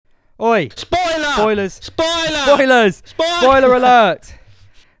Oi! Spoiler! Spoilers! Spoiler! Spoilers! Spoiler! Spoiler alert!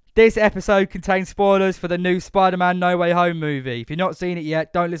 This episode contains spoilers for the new Spider-Man No Way Home movie. If you've not seen it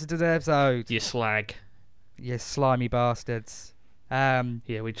yet, don't listen to the episode. You slag. You slimy bastards. Yeah,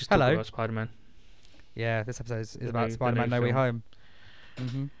 we just Hello. talked about Spider-Man. Yeah, this episode is The about new Spider-Man No Way film. Home.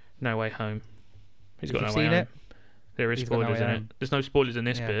 Mm-hmm. No Way Home. He's got You've No Way seen Home. it? There is He's got No spoilers Way in Home. it. There's no spoilers in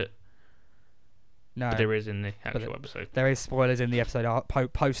this Yeah. bit, No, but there is in the But actual episode. there is spoilers in the episode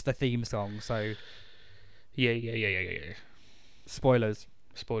post the theme song, so Yeah. spoilers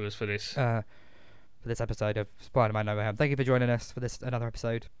Spoilers for this. for this episode of Spider-Man No Way Home. Thank you for joining us for this another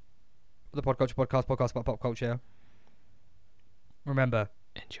episode of the Pod Culture podcast about pop culture. Remember,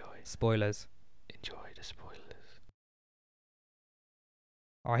 Enjoy spoilers. the spoilers.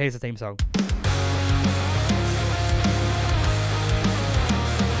 Alright, here's the theme song.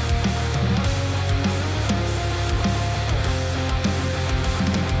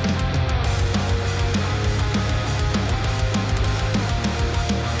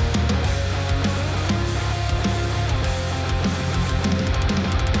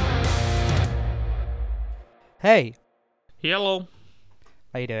 Hey, Hello.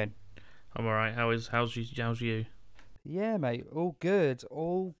 how you doing? I'm alright. How's you? Yeah, mate, all good,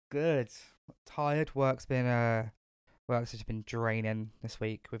 all good. Tired. Work's just been draining this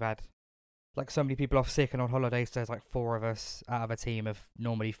week. We've had like so many people off sick and on holiday, so there's like 4 of us out of a team of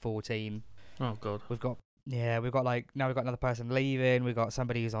normally 14. Oh god. We've got like now we've got another person leaving. We've got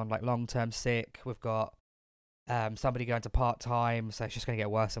somebody who's on like long-term sick. We've got somebody going to part-time, so it's just gonna get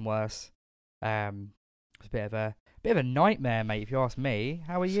worse and worse. It's a bit of a nightmare, mate. If you ask me,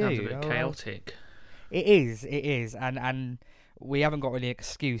 how are you? Sounds a bit Oh, chaotic. It is, and we haven't got really an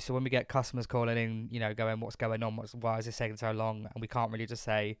excuse. So when we get customers calling in, going, what's going on? Why is this taking so long? And we can't really just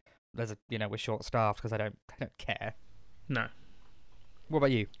say we're short staffed because I don't care. No. What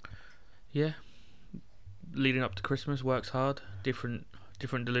about you? Yeah. Leading up to Christmas, works hard. Different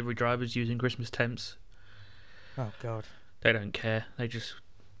delivery drivers using Christmas temps. Oh God. They don't care. They just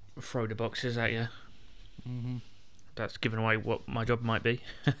throw the boxes at you. Mm-hmm. That's giving away what my job might be.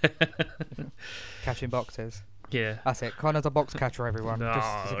 Catching boxes. Yeah. That's it. Connor's a box catcher, everyone. No,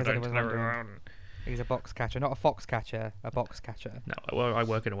 just in case don't anyone's tell wondering. everyone. He's a box catcher, not a fox catcher. A box catcher. No, well, I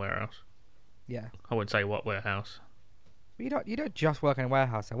work in a warehouse. Yeah. I wouldn't say what warehouse. But you don't just work in a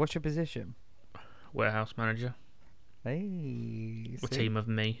warehouse. Though. What's your position? Warehouse manager. Hey. A see? team of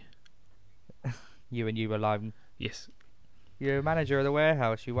me. You alone. Yes. You're a manager of the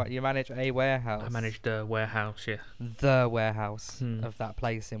warehouse. You manage a warehouse. I manage the warehouse, yeah. The warehouse Hmm. of that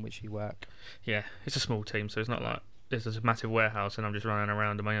place in which you work. Yeah, it's a small team, so it's not like this is a massive warehouse and I'm just running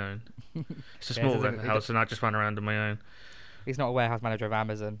around on my own. It's a Yeah, small it doesn't- warehouse and I just run around on my own. He's not a warehouse manager of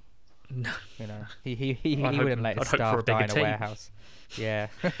Amazon. No. He I'd wouldn't hope- let his I'd hope for staff a die bigger in a team. warehouse. Yeah.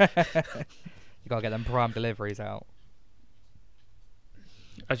 You gotta get them prime deliveries out.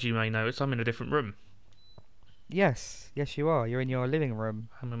 As you may notice, I'm in a different room. Yes, you are. You're in your living room.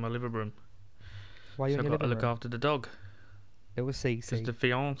 I'm in my living room. Why are you So in I've your got to living look room? after the dog. It was Because Cece. the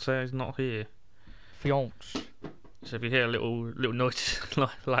fiancé is not here. Fiance. So if you hear a little noise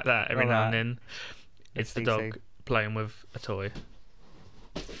like that every now and then, it's the Cece. dog playing with a toy.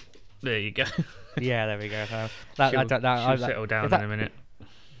 There you go. Yeah, there we go. She'll That settle down if that- in a minute.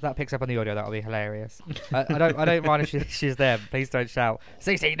 that picks up on the audio. That'll be hilarious. I don't mind if she's there. But please don't shout,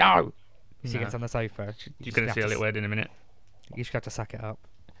 Cece, no! She No. gets on the sofa. You're going to see a little word in a minute. You just have to suck it up.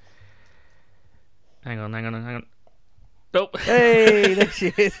 Hang on. Nope. Hey, there she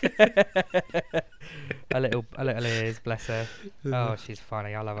is. a little ears, bless her. Oh, she's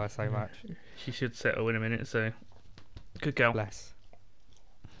funny. I love her so much. She should settle in a minute, so good girl. Bless.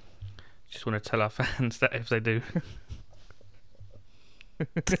 Just want to tell our fans that if they do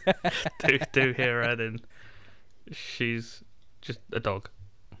do hear her, then she's just a dog.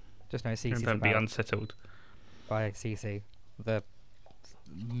 Just know And Cece's don't be about unsettled. by Cece, the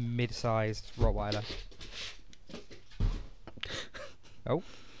mid-sized Rottweiler. Oh.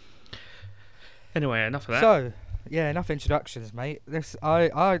 Anyway, enough of that. So, yeah, enough introductions, mate. I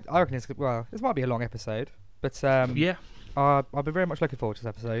reckon this might be a long episode, but Yeah. I'll be very much looking forward to this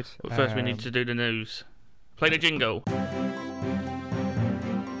episode. But first, we need to do the news. Play the jingle.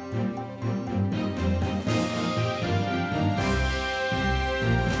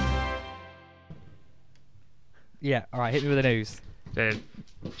 Yeah, all right, hit me with the news.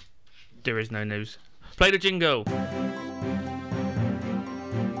 There is no news. Play the jingle.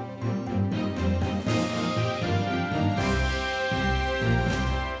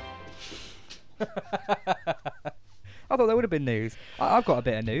 I thought there would have been news. I've got a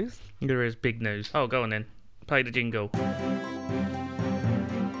bit of news. There is big news. Oh, go on then. Play the jingle.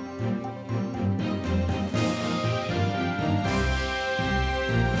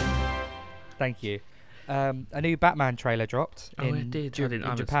 Thank you. A new Batman trailer dropped Oh, in, it did.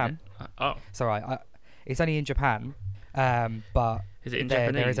 I in Japan. Oh, It's alright. It's only in Japan, but is it in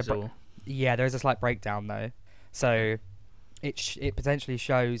there is Japanese or? yeah, there is a slight breakdown though. So it potentially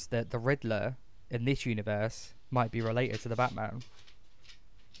shows that the Riddler in this universe might be related to the Batman.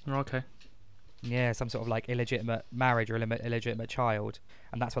 Oh, okay. Yeah, some sort of like illegitimate marriage or illegitimate child,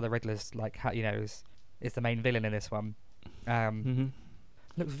 and that's why the Riddler's like is the main villain in this one. Mhm.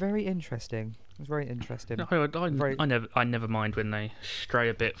 Looks very interesting. It's very interesting. No, Very. I never mind when they stray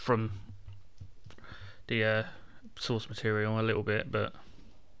a bit from the source material a little bit, but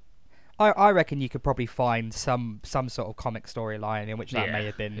I reckon you could probably find some sort of comic storyline in which that yeah, may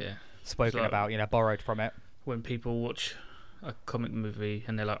have been yeah. spoken like- about, borrowed from it. When people watch a comic movie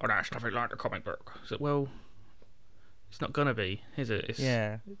and they're like, "Oh, that's nothing like the comic book," so, well, it's not gonna be, is it? It's,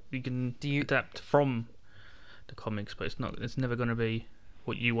 Yeah. you can Do you? adapt from the comics, but it's not. It's never gonna be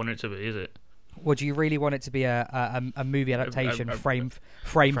what you want it to be, is it? Would you really want it to be a movie adaptation, frame for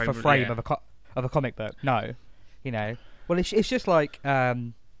frame yeah. of a comic book? No, Well, it's just like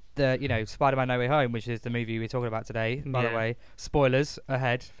the Spider-Man No Way Home, which is the movie we're talking about today. By the Yeah. way, spoilers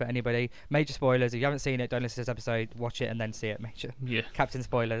ahead for anybody. Major spoilers. If you haven't seen it, don't listen to this episode. Watch it and then see it. Major Yeah, Captain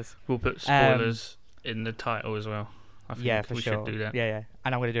spoilers. we'll put spoilers in the title as well. I think Yeah, for we sure. should do that. Yeah,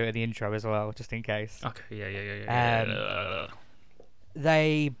 and I'm going to do it in the intro as well, just in case. Okay. Yeah.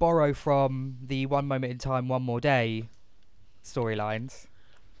 They borrow from the One Moment in Time, One More Day storylines,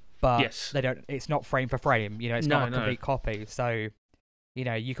 but Yes. they don't. It's not frame for frame. It's not a complete copy. So,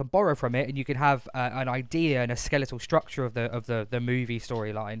 you can borrow from it, and you can have an idea and a skeletal structure of the movie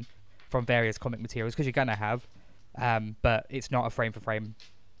storyline from various comic materials, because you're gonna have, but it's not a frame for frame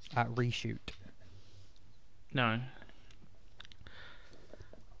reshoot. No.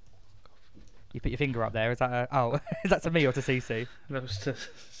 You put your finger up there. Is that is that to me or to CC? That was to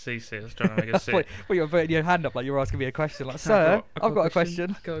CC. I was trying to make a Well, sit. you're putting your hand up like you're asking me a question. Like, sir, I've got a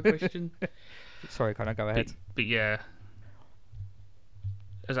question. I've got a question. Sorry, Connor, go ahead. But yeah.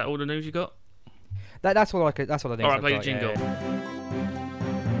 Is that all the news you got? That's all I could. That's all I think. All right, play the jingle.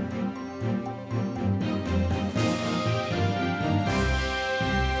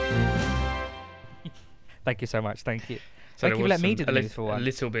 Thank you so much. Thank you. So Thank you for letting me do the news for A once.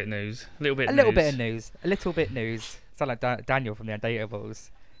 little bit news. A little bit of news. A little bit news. Sound like Daniel from the Undateables.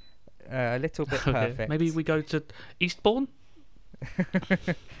 A little bit Okay. perfect. Maybe we go to Eastbourne?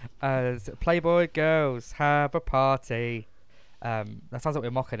 Playboy girls have a party. That sounds like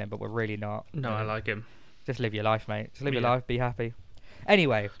we're mocking him, but we're really not. No, I like him. Just live your life, mate. Just live your Yeah. life. Be happy.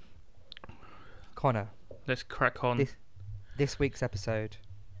 Anyway, Connor, Let's crack on. this week's episode.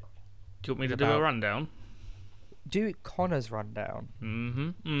 Do you want me to is do a about- rundown? Do Connor's rundown,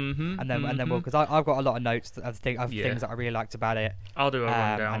 Mm-hmm. and then we'll, because I've got a lot of notes of Yeah. things that I really liked about it. I'll do a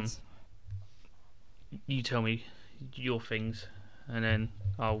rundown. and You tell me your things, and then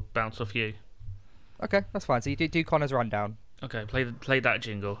I'll bounce off you. Okay, that's fine. So you do Connor's rundown. Okay, play that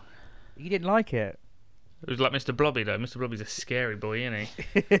jingle. You didn't like it. It was like Mr. Blobby though. Mr. Blobby's a scary boy, isn't he?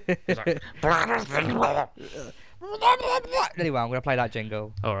 He's like, Anyway, I'm gonna play that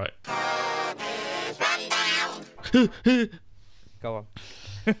jingle. all right. Go on.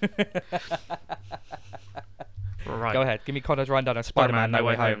 Right. Go ahead. Give me Connor's rundown of Spider-Man: No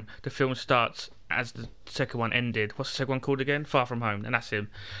Way Home. The film starts as the second one ended. What's the second one called again? Far From Home, and that's him.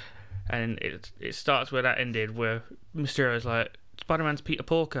 And it starts where that ended, where Mysterio's like, Spider-Man's Peter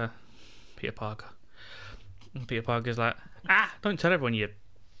Parker. And Peter Parker's like, don't tell everyone you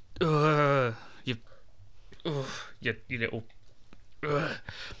little.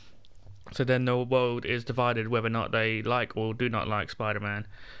 So then the world is divided whether or not they like or do not like Spider-Man,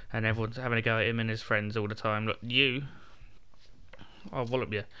 and everyone's having a go at him and his friends all the time. Look, I'll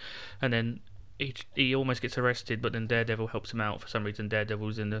wallop you. And then he almost gets arrested, but then Daredevil helps him out for some reason.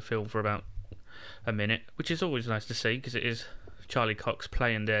 Daredevil's in the film for about a minute, which is always nice to see because it is Charlie Cox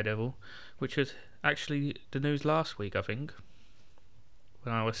playing Daredevil, which was actually the news last week, I think,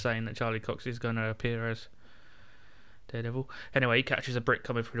 when I was saying that Charlie Cox is going to appear as Daredevil. Anyway, he catches a brick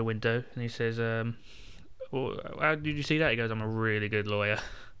coming through the window and he says, how did you see that? He goes, I'm a really good lawyer.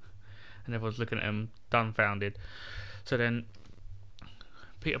 And everyone's looking at him dumbfounded. So then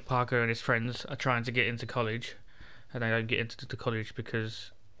Peter Parker and his friends are trying to get into college, and they don't get into the college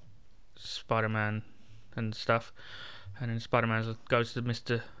because Spider-Man and stuff. And then Spider-Man goes to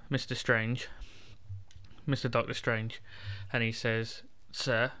Mr. Strange, Mr. Doctor Strange, and he says,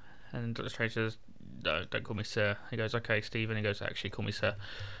 "Sir," and Doctor Strange says, "No, don't call me sir." He goes, "Okay, Stephen." He goes, "Actually, call me sir."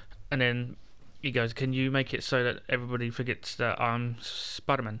 And then he goes, "Can you make it so that everybody forgets that I'm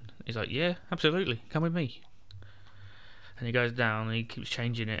Spider-Man?" He's like, "Yeah, absolutely. Come with me." and he goes down and he keeps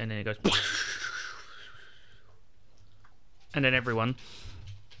changing it, and then it goes, and then everyone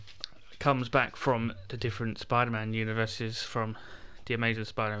comes back from the different Spider-Man universes, from the Amazing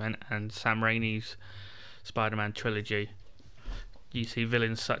Spider-Man and Sam Raimi's Spider-Man trilogy. You see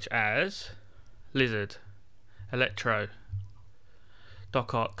villains such as Lizard, Electro,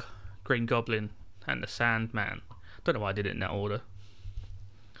 Doc Ock, Green Goblin, and the Sandman. Don't know why I did it in that order.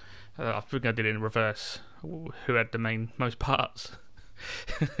 I think I did it in reverse. Who had the most parts?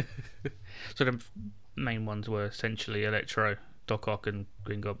 So the main ones were essentially Electro, Doc Ock, and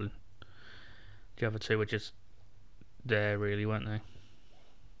Green Goblin. The other two were just there, really, weren't they?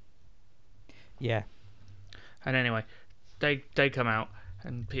 Yeah. And anyway, they come out,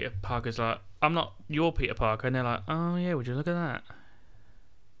 and Peter Parker's like, "I'm not your Peter Parker," and they're like, "Oh yeah, would you look at that?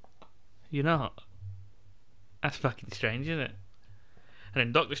 You're not. That's fucking strange, isn't it?" And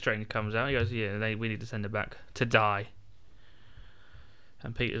then Doctor Strange comes out. He goes, "Yeah, we need to send her back to die."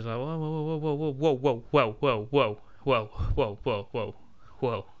 And Peter's like, "Whoa, whoa, whoa, whoa, whoa, whoa, whoa, whoa, whoa, whoa, whoa, whoa, whoa,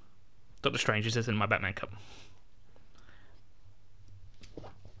 whoa." Doctor Strange is in my Batman cup.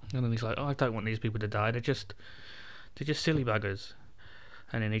 And then he's like, "Oh, I don't want these people to die. They're just silly buggers."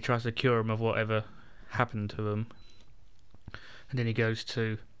 And then he tries to cure them of whatever happened to them. And then he goes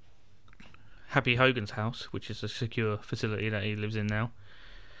to Happy Hogan's house, which is a secure facility that he lives in now.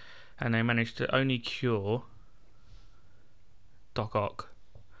 And they manage to only cure Doc Ock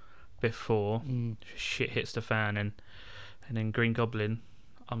before shit hits the fan, and then Green Goblin,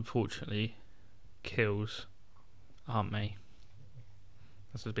 unfortunately, kills Aunt May.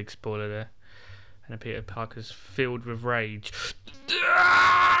 That's a big spoiler there. And then Peter Parker's filled with rage.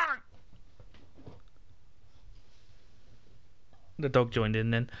 The dog joined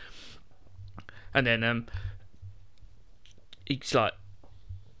in then. And then he's like,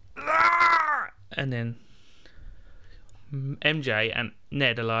 and then MJ and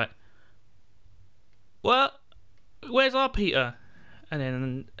Ned are like, "What? Where's our Peter?" And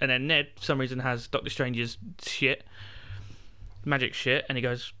then Ned, for some reason, has Doctor Strange's shit, magic shit, and he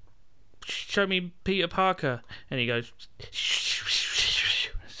goes, "Show me Peter Parker." And he goes,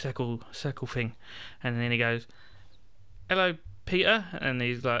 circle thing, and then he goes, "Hello, Peter," and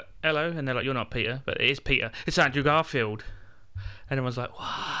he's like, "Hello," and they're like, "You're not Peter," but it is Peter. It's Andrew Garfield. And everyone's like,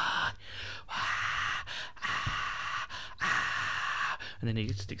 "What?" And then he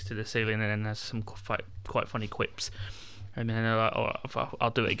sticks to the ceiling, and then has some quite funny quips. And then they're like, "Oh, I'll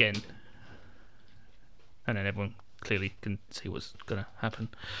do it again." And then everyone clearly can see what's gonna happen.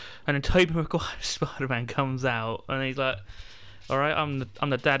 And then Tobey Maguire's Spider-Man comes out, and he's like, "All right, I'm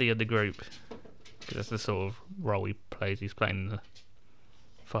the daddy of the group." Because that's the sort of role he plays. He's playing the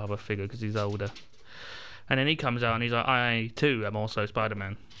father figure because he's older. And then he comes out and he's like, "I too am also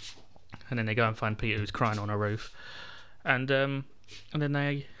Spider-Man." And then they go and find Peter, who's crying on a roof. And then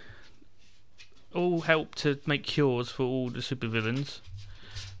they all help to make cures for all the supervillains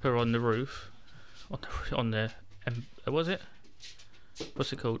who are on the roof. On the was it?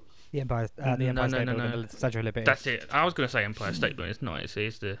 What's it called? The Empire State Building, the Statue of Liberty. That's it. I was going to say Empire State Building. It's not. It's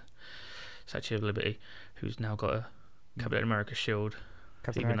the Statue of Liberty, who's now got a Captain America shield,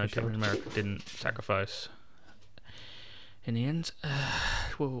 even though Captain America didn't sacrifice in the end.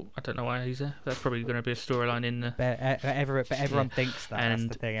 Well, I don't know why he's there. That's probably going to be a storyline in the... But everyone thinks that. And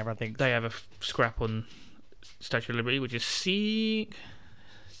that's the thing. Everyone thinks... They have a scrap on Statue of Liberty, which is Sieg.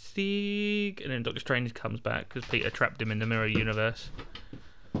 And then Doctor Strange comes back because Peter trapped him in the mirror universe.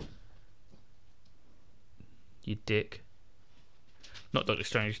 You dick. Not Doctor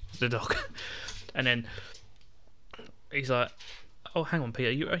Strange, the dog. And then he's like, "Oh, hang on, Peter,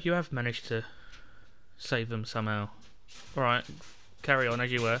 you have managed to save them somehow. All right, carry on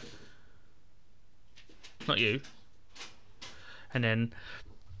as you were. Not you." And then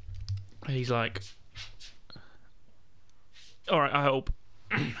he's like, "All right, I hope."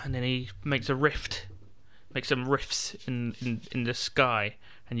 And then he makes some rifts in the sky,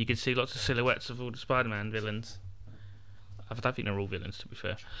 and you can see lots of silhouettes of all the Spider-Man villains. I don't think they're all villains, to be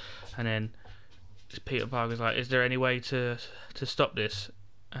fair. And then Peter Parker's like, "Is there any way to stop this?"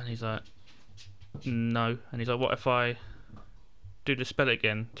 And he's like, "No." And he's like, "What if I do the spell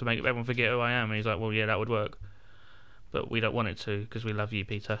again to make everyone forget who I am?" And he's like, "Well, yeah, that would work, but we don't want it to because we love you,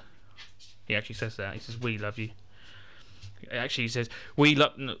 Peter." He actually says that. He says, "We love you." Actually, he says, "We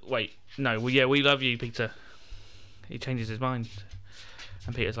love." Wait, no. Well, yeah, we love you, Peter. He changes his mind,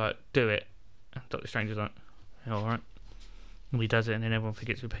 and Peter's like, "Do it." And Doctor Strange is like, "Yeah, all right." And he does it, and then everyone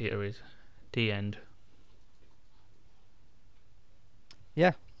forgets who Peter is. The end.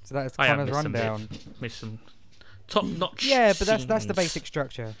 Yeah, so that's kind of the rundown. Missed some top-notch. Yeah, but that's the scenes. basic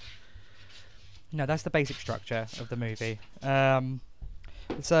structure. No, that's the basic structure of the movie.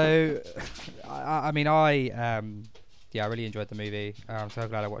 So, I mean, I really enjoyed the movie. I'm so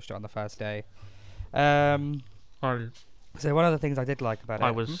glad I watched it on the first day. Um, I so one of the things I did like about it.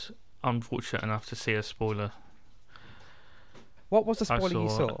 I was unfortunate enough to see a spoiler. What was the I spoiler you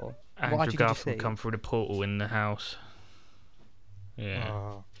saw saw? What Andrew actually did you Garfield see? come through the portal in the house. Yeah.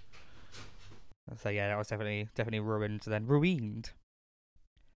 Oh. So yeah, that was definitely ruined. Then ruined.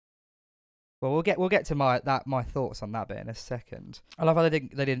 Well, we'll get to my thoughts on that bit in a second. I love how they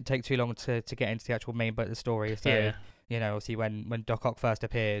didn't take too long to get into the actual main bit of the story. So Yeah. you know, obviously when Doc Ock first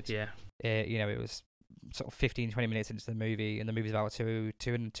appeared, Yeah. it was sort of 15, 20 minutes into the movie, and the movie's about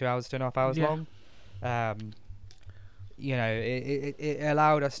 2.5 hours Yeah. long. It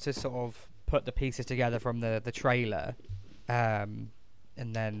allowed us to sort of put the pieces together from the trailer, and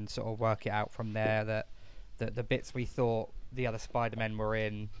then sort of work it out from there. That the bits we thought the other Spider-Men were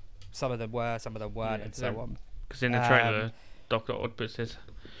in, some of them were, some of them weren't, Yeah, and so on. Because in the trailer, Dr. Octopus says,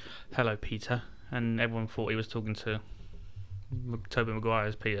 "Hello, Peter," and everyone thought he was talking to Tobey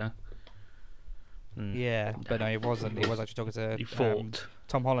Maguire's Peter. Yeah, but no, he wasn't. He was actually talking to He thought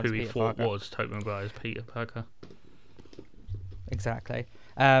Tom Holland's who he Peter thought Parker. was Tobey Maguire's Peter Parker. Exactly.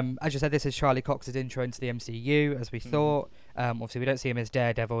 As you said, this is Charlie Cox's intro into the MCU, as we thought. Obviously, we don't see him as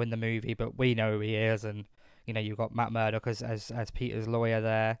Daredevil in the movie, but we know who he is, and you know, you've got Matt Murdock as Peter's lawyer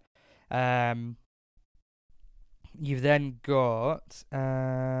there. You've then got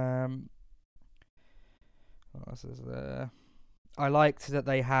what else is there? I liked that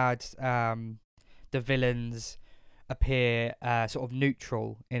they had the villains appear sort of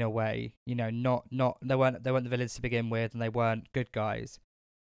neutral in a way. You know, not they weren't the villains to begin with, and they weren't good guys.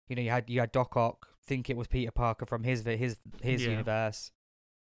 You know, you had Doc Ock think it was Peter Parker from his universe.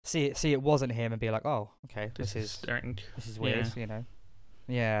 See it wasn't him, and be like, oh, okay, this is strange. This is weird. Yeah. You know,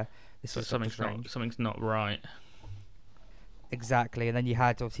 yeah, this is something's not right. Exactly, and then you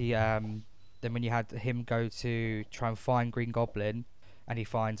had obviously then when you had him go to try and find Green Goblin, and he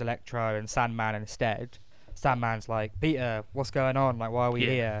finds Electro and Sandman instead. Sandman's like, Peter, what's going on? Like, why are we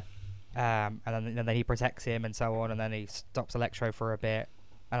here? And then he protects him and so on, and then he stops Electro for a bit,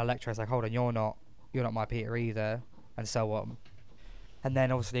 and Electro's like, hold on, you're not my Peter either, and so on. And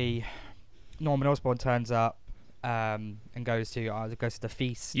then obviously Norman Osborn turns up and goes to the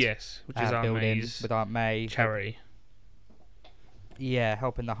feast. Yes, which is Aunt building May's with Aunt May. charity. Yeah,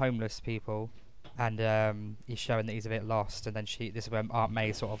 helping the homeless people, and he's showing that he's a bit lost. And then this is when Aunt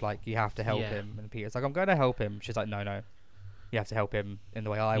May sort of like, you have to help him, and Peter's like, I'm going to help him. She's like, no, you have to help him in the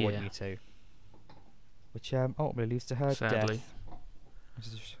way I want you to. Which ultimately leads to her Sadly. death,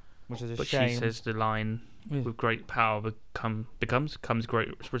 which is a But shame. she says the line, with great power comes great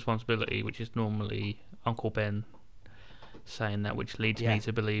responsibility, which is normally Uncle Ben saying that, which leads me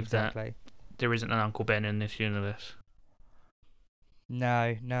to believe that there isn't an Uncle Ben in this universe.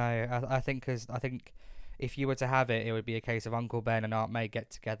 No, I think if you were to have it, it would be a case of Uncle Ben and Aunt May get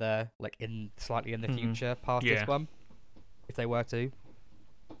together, like slightly in the future, past this one, if they were to.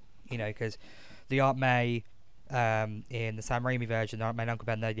 You know, because the Aunt May in the Sam Raimi version, Aunt May and Uncle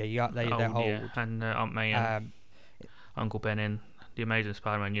Ben, they're old. Yeah. And Aunt May and Uncle Ben in the Amazing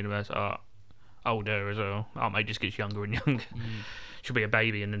Spider-Man universe are older as well. Aunt May just gets younger and younger. She'll be a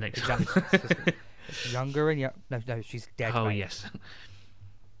baby in the next one. Younger and no, she's dead. Oh, mate. yes.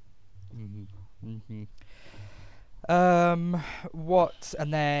 What?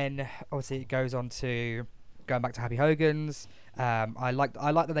 And then obviously it goes on to going back to Happy Hogan's. I like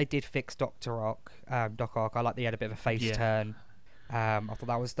that they did fix Doc Ock. I like that he had a bit of a face turn. I thought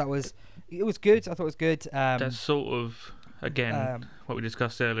that was good. I thought it was good. That's sort of again what we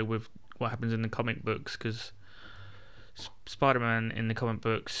discussed earlier with what happens in the comic books, because Spider-Man in the comic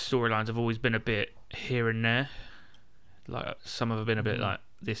books storylines have always been a bit here and there. Like some have been a bit like,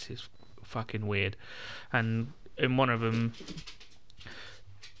 this is fucking weird, and in one of them,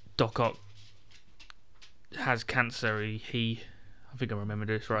 Doc Ock has cancer. I think I remember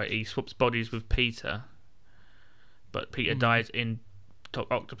this right. He swaps bodies with Peter, but Peter dies in Doc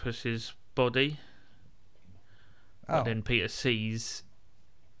Octopus's body. But then Peter sees.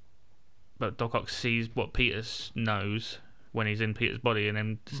 But Doc Ock sees what Peter knows when he's in Peter's body, and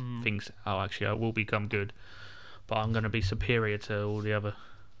then thinks, "Oh, actually, I will become good, but I'm going to be superior to all the other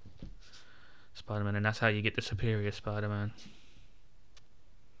Spider-Man," and that's how you get the superior Spider-Man.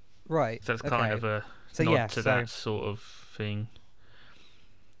 Right. So that's kind of a nod to that sort of thing.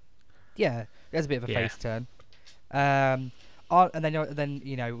 Yeah, there's a bit of a face turn. And then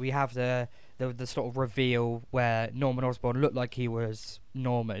you know, we have the sort of reveal where Norman Osborn looked like he was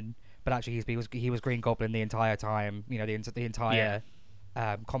Norman, but actually he was Green Goblin the entire time. You know, the entire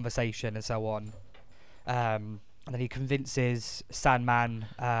conversation and so on. And then he convinces Sandman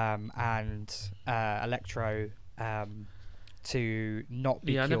and Electro to not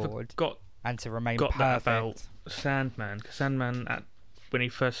be I never cured got and to remain that perfect. about Sandman. 'Cause Sandman, when he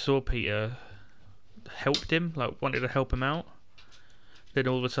first saw Peter, helped him, like wanted to help him out. Then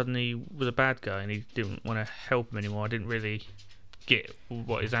all of a sudden he was a bad guy and he didn't want to help him anymore. I didn't really get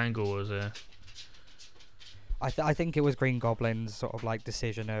what his angle was there. I think it was Green Goblin's sort of like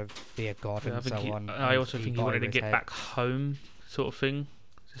decision of be a god and so on. I also think he wanted to his get head. back home, sort of thing,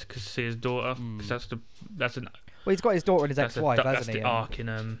 just to see his daughter. Because that's Well, he's got his daughter and his ex-wife, that's hasn't he? the arc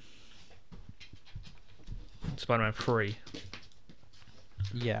in Spider-Man 3.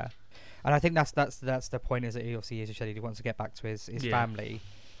 Yeah, and I think that's the point. Is that he obviously, as you said, he wants to get back to his family,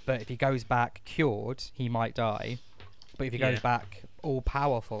 but if he goes back cured, he might die. But if he goes back all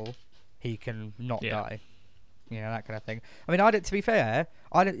powerful, he can not die. You know, that kind of thing. I mean, to be fair,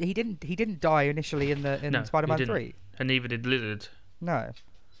 he didn't die initially in Spider-Man 3. And neither did Lizard. No.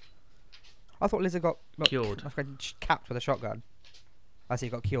 I thought Lizard got cured. Capped with a shotgun. I see he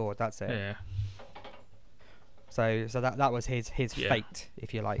got cured, that's it. Yeah. So that was his fate,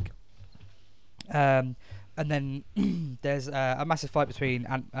 if you like. And then there's a massive fight between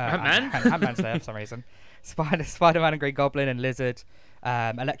Ant-Man's there for some reason. Spider-Man and Green Goblin and Lizard,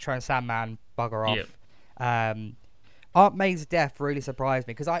 Electro and Sandman bugger off. Yep. Aunt May's death really surprised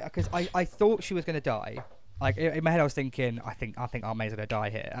me because I thought she was going to die. Like in my head, I was thinking, I think Aunt May's going to die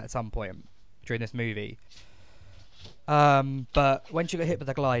here at some point during this movie. But when she got hit with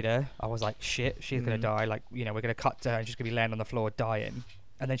the glider, I was like, shit, she's going to die. Like, you know, we're going to cut to her and she's going to be laying on the floor dying.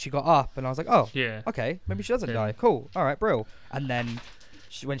 And then she got up and I was like, oh, okay, maybe she doesn't die. Cool, all right, brill. And then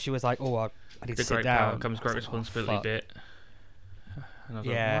when she was like, oh, I need to sit down. The great power comes great responsibility bit. And I was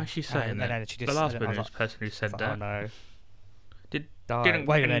like, why is she saying that? And she just, the last person who said that. Oh no. Didn't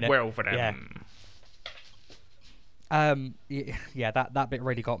wait a end minute. well for them. Yeah, that bit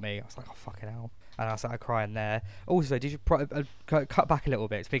really got me. I was like, oh fucking hell. And I started crying there. Also, did you cut back a little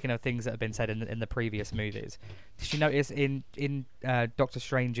bit? Speaking of things that have been said in the previous movies, did you notice in Doctor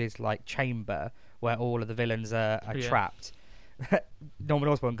Strange's like chamber where all of the villains are trapped? Norman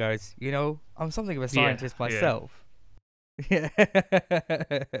Osborn goes, you know, I'm something of a scientist myself. Yeah.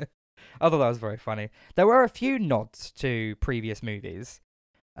 I thought that was very funny. There were a few nods to previous movies,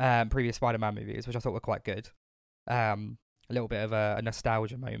 previous Spider-Man movies, which I thought were quite good. A little bit of a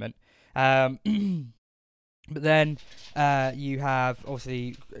nostalgia moment. But then you have,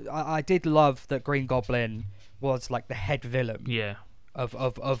 obviously, I did love that Green Goblin was like the head villain of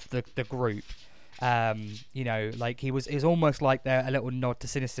the group. You know, like he was almost like a little nod to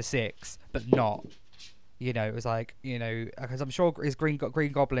Sinister Six, but not. You know, it was like, you know, because I'm sure is Green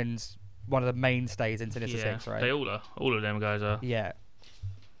Goblin's one of the mainstays in Sinister Six, right? They all are. All of them guys are. Yeah.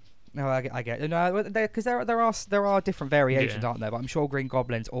 No, I get. No, because there are different variations, aren't there? But I'm sure Green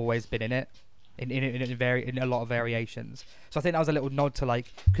Goblin's always been in it, in a lot of variations. So I think that was a little nod to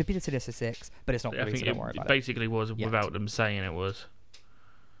like could be the Sinister Six, but it's not really. So don't worry about it. Basically, was without them saying it was.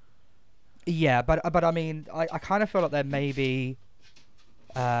 Yeah, but I mean, I kind of feel like there may be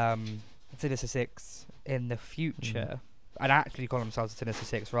Sinister Six in the future and actually call themselves Sinister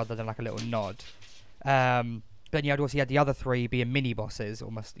Six rather than like a little nod. Then you had the other three being mini bosses,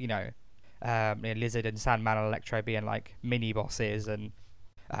 almost, you know, Lizard and Sandman and Electro being like mini bosses and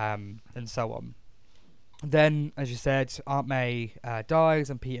so on. Then, as you said, Aunt May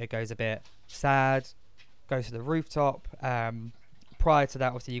dies and Peter goes a bit sad, goes to the rooftop. Prior to that,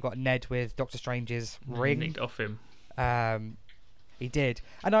 obviously, you got Ned with Doctor Strange's ring. Nicked off him. He did,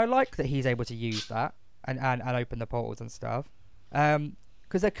 and I like that he's able to use that and open the portals and stuff.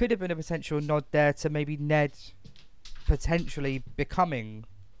 Because there could have been a potential nod there to maybe Ned potentially becoming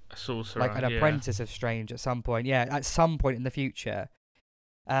a sorcerer, like an apprentice of Strange at some point. Yeah, at some point in the future.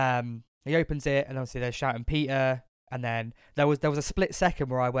 He opens it, and obviously they're shouting Peter, and then there was a split second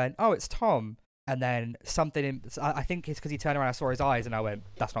where I went, "Oh, it's Tom," and then something I think it's because he turned around, I saw his eyes, and I went,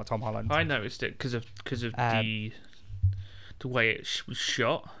 "That's not Tom Holland." I noticed it because of the way it was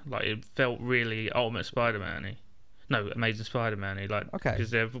shot. Like it felt really Ultimate Spider-Man-y. No, Amazing Spider-Man-y. Like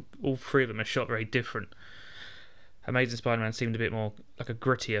because all three of them are shot very different. Amazing Spider-Man seemed a bit more like a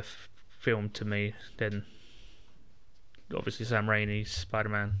grittier film to me than obviously Sam Raimi's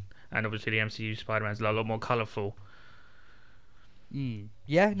Spider-Man, and obviously the MCU Spider-Man's a lot more colourful.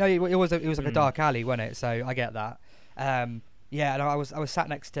 Yeah, no, it was like a dark alley, wasn't it? So I get that. Yeah, and I was sat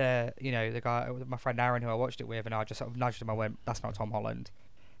next to, you know, the guy, my friend Aaron, who I watched it with, and I just sort of nudged him. I went, "That's not Tom Holland,"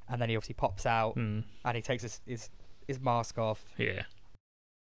 and then he obviously pops out and he takes his mask off. Yeah.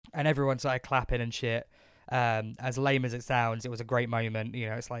 And everyone started clapping and shit. As lame as it sounds, it was a great moment. You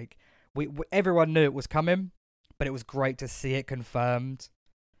know, it's like everyone knew it was coming, but it was great to see it confirmed.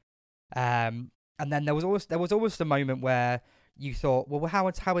 And then there was always the moment where you thought, well, how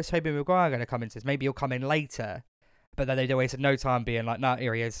is Tobey Maguire going to come into this? Maybe he'll come in later. But then they wasted no time being like, nah,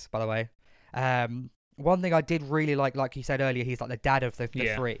 here he is, by the way. One thing I did really like you said earlier, he's like the dad of the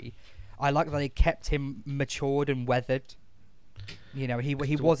three. I like that they kept him matured and weathered. You know, he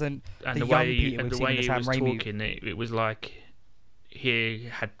wasn't the young Peter we've seen in the Sam Raimi. Talking, it was like he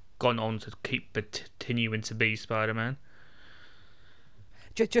had gone on to continuing to be Spider-Man.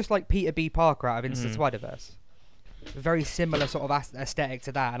 Just like Peter B. Parker out of Into the Spider-Verse. Very similar sort of aesthetic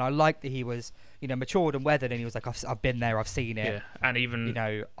to that, and I like that he was, you know, matured and weathered, and he was like, I've been there, I've seen it. Yeah, and even, you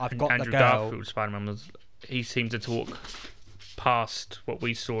know, I've got Andrew the girl. Garfield Spider-Man he seemed to talk past what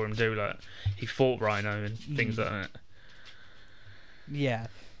we saw him do. Like he fought Rhino and things like that. Yeah.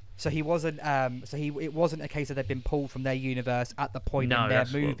 So he wasn't. It wasn't a case of they'd been pulled from their universe at the point in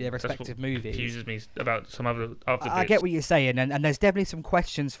their respective movies. Confuses me about some other bits. I get what you're saying, and there's definitely some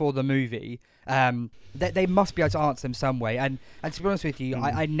questions for the movie. They must be able to answer them some way. And to be honest with you,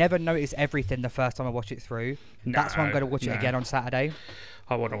 I never noticed everything the first time I watch it through. That's why I'm going to watch it again on Saturday.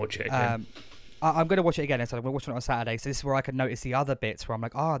 I want to watch it again. I'm going to watch it again, so I'm going to watch it on Saturday. So this is where I can notice the other bits where I'm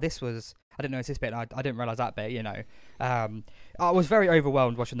like, this was... I didn't notice this bit, and I didn't realise that bit, you know. I was very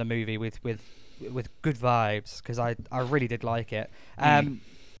overwhelmed watching the movie with good vibes, because I really did like it. So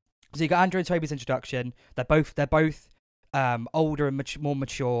you got Andrew and Toby's introduction. They're both older and more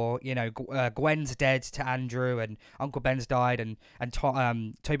mature. You know, Gwen's dead to Andrew, and Uncle Ben's died, and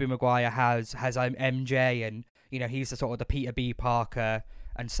Tobey Maguire has MJ, and you know he's the sort of the Peter B. Parker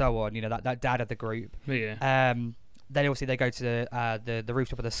and so on. You know that dad of the group. Yeah. Then obviously they go to the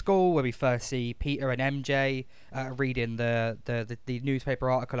rooftop of the school where we first see Peter and MJ reading the newspaper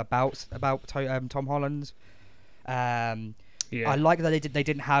article about Tom Holland. I like that they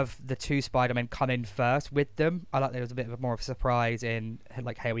didn't have the two Spider-Men come in first with them. I like that it was a bit of more of a surprise in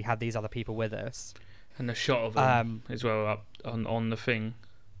like, hey, we have these other people with us. And the shot of them as well up on the thing.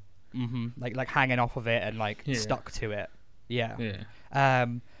 Like hanging off of it and like stuck to it. Yeah.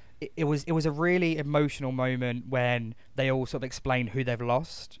 It was a really emotional moment when they all sort of explain who they've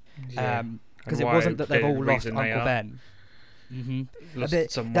lost. Because it wasn't that they've all lost Uncle Ben.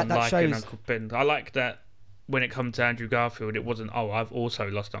 Lost someone like an Uncle Ben. I like that when it comes to Andrew Garfield, it wasn't, I've also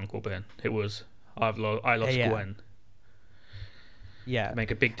lost Uncle Ben. It was, I lost Gwen. Yeah.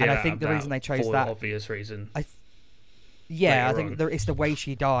 Make a big deal and I think the reason they chose that... for obvious reason. I think it's the way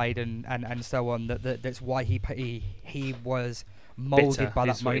she died and so on. That's why he was molded bitter, by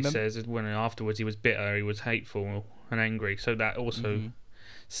that moment. What he says when afterwards he was bitter, he was hateful and angry. So that also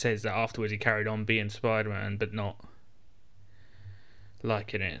says that afterwards he carried on being Spider-Man, but not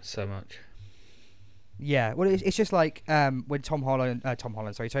liking it so much. Yeah, well, it's just like when Tobey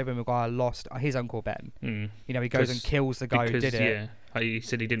Maguire lost his Uncle Ben. You know, he goes and kills the guy who did it. Yeah, he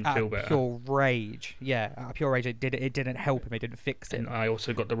said he didn't feel better. Pure rage. Yeah, out of pure rage, it didn't help him. It didn't fix it. And I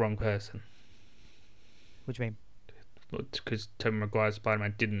also got the wrong person. What do you mean? Because Tobey Maguire's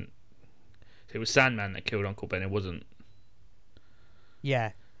Spider-Man didn't... It was Sandman that killed Uncle Ben, it wasn't.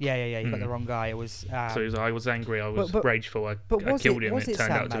 Yeah, you got the wrong guy. It was... so I was angry, I was rageful, I killed him, it turned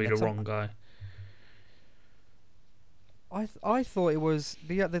Sandman out to be the wrong guy. I thought it was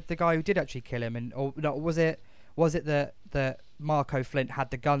the guy who did actually kill him, was it that Marco Flint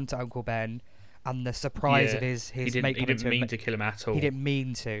had the gun to Uncle Ben, and the surprise of his mate coming to him... He didn't mean to kill him at all. He didn't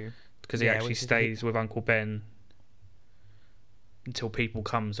mean to. Because he actually stays with Uncle Ben until people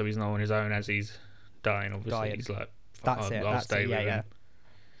come, so he's not on his own as he's dying. Obviously, he's like, I'll stay with him.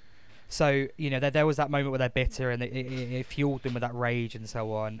 So, you know, there was that moment where they're bitter, and it fueled them with that rage and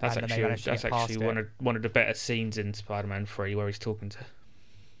so on. That's and actually, then they that's actually one of the better scenes in Spider-Man 3, where he's talking to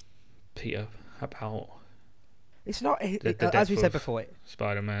Peter about... It's not, as we said before...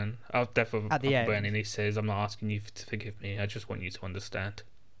 Spider-Man. Death of Uncle Ben, and he says, I'm not asking you to forgive me, I just want you to understand.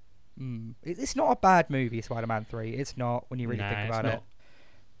 It's not a bad movie, Spider-Man 3. It's not, when you really think about it.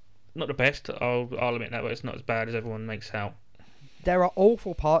 Not the best, I'll admit that, but it's not as bad as everyone makes out. There are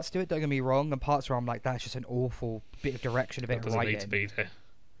awful parts to it, don't get me wrong, and parts where I'm like, that's just an awful bit of direction, a bit of writing. It doesn't need to be there.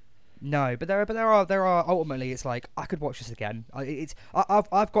 No, but there are ultimately, it's like, I could watch this again.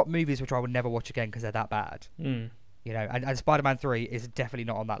 I've got movies which I would never watch again because they're that bad. You know, and Spider-Man 3 is definitely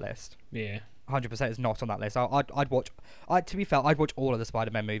not on that list. Yeah. 100% is not on that list. I'd watch all of the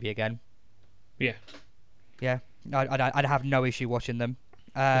Spider-Man movie again. Yeah. Yeah. I'd have no issue watching them.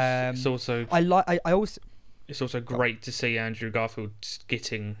 It's also... It's also great to see Andrew Garfield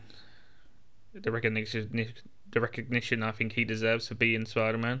getting the recognition I think he deserves for being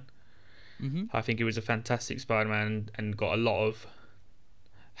Spider-Man. Mm-hmm. I think he was a fantastic Spider-Man and got a lot of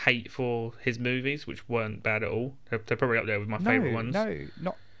hate for his movies, which weren't bad at all. They're probably up there with my favourite ones. No,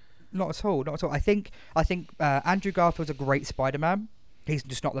 not at all. Not at all. I think Andrew Garfield's a great Spider-Man. He's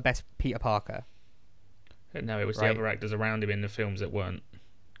just not the best Peter Parker. No, it was Right. the other actors around him in the films that weren't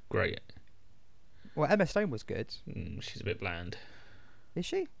great. Well, Emma Stone was good. She's a bit bland. Is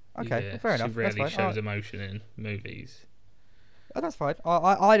she? Okay, Yeah, well, fair enough. She rarely That's fine. shows emotion in movies. Oh, that's fine.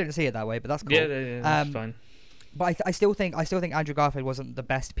 I didn't see it that way, but that's cool. Yeah, that's fine. But I still think Andrew Garfield wasn't the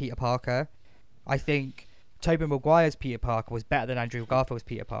best Peter Parker. I think Tobey Maguire's Peter Parker was better than Andrew Garfield's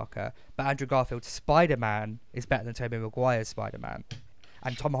Peter Parker, but Andrew Garfield's Spider-Man is better than Tobey Maguire's Spider-Man,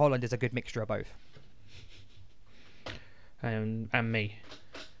 and Tom Holland is a good mixture of both. And me.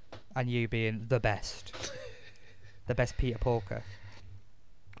 And you being the best Peter Parker.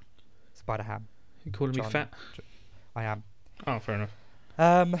 Spider-Ham. You calling me John. fat? I am. Oh, fair enough.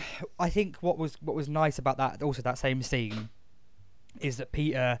 I think what was nice about that same scene is that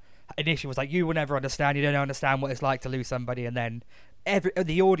Peter initially was like, "You will never understand. You don't understand what it's like to lose somebody," and then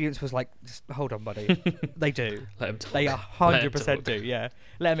the audience was like, "Just hold on, buddy." They do. Let him talk. They 100% talk. do. Yeah.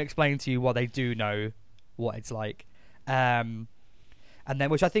 Let them explain to you what they do know, what it's like. And then,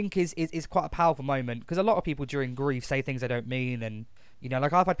 which I think is quite a powerful moment, because a lot of people during grief say things they don't mean, and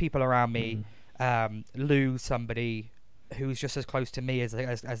like I've had people around me lose somebody who's just as close to me as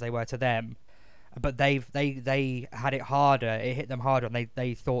they were to them, but they had it harder. It hit them harder, and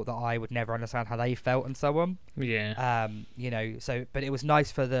they thought that I would never understand how they felt and so on. Yeah. So but it was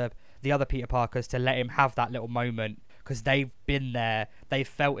nice for the other Peter Parkers to let him have that little moment, because they've been there, they've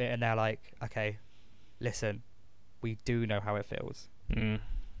felt it, and they're like, okay, listen, we do know how it feels,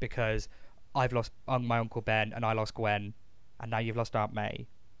 because I've lost my Uncle Ben, and I lost Gwen, and now you've lost Aunt May.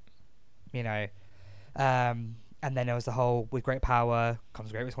 And then there was the whole, with great power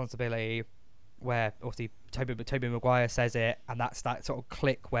comes great responsibility, where obviously Tobey Maguire says it, and that's that sort of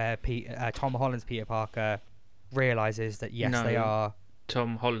click where Tom Holland's Peter Parker realizes that yes, they are.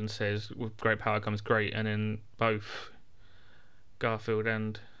 Tom Holland says, "With great power comes great," and then both Garfield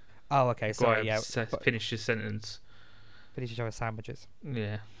and Oh, okay, sorry, Maguire yeah. finish his sentence. Finish each other's sandwiches,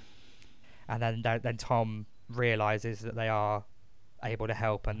 Yeah. and then Tom realizes that they are able to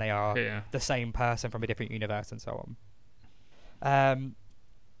help, and they are the same person from a different universe, and so on.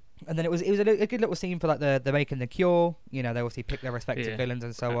 And then it was a good little scene for like the making the cure. They obviously pick their respective villains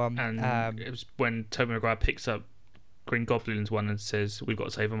and so on. And it was when Tobey Maguire picks up Green Goblin's one and says, "We've got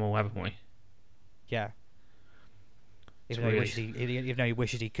to save them all, haven't we?" Yeah. Even though he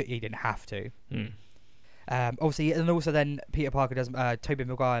wishes he didn't have to. Obviously, and also then Peter Parker does. Tobey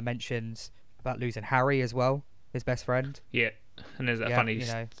Maguire mentions about losing Harry as well, his best friend. Yeah. And there's that funny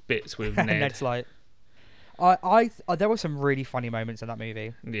bits with And Ned. Ned's like, there were some really funny moments in that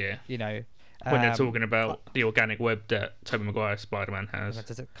movie. Yeah. When they're talking about the organic web that Tobey Maguire Spider-Man has.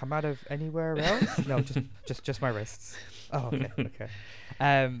 Does it come out of anywhere else? No, just my wrists. Oh, okay.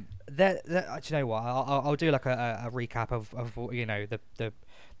 Do you know what? I'll do like a recap of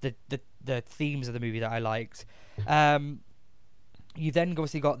the themes of the movie that I liked. You then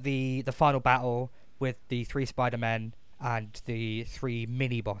obviously got the final battle with the 3 Spider-Men and the 3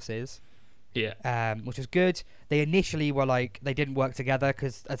 mini bosses. Yeah. Which was good. They initially were like, they didn't work together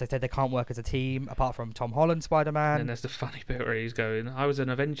because, as I said, they can't work as a team apart from Tom Holland Spider-Man. And there's the funny bit where he's going, "I was an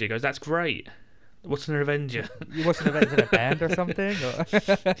Avenger." He goes, "That's great. What's an Avenger?" You watched an event in a band or something?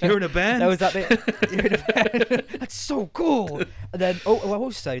 You're in a band? That was that bit. You're in a band. That's so cool. And then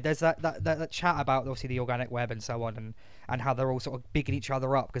also there's that chat about obviously the organic web and so on, and how they're all sort of bigging each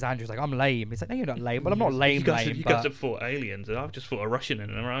other up, because Andrew's like, "I'm lame." He's like, "No, you're not lame." Well, I'm not lame. You guys have fought aliens, and I've just fought a Russian in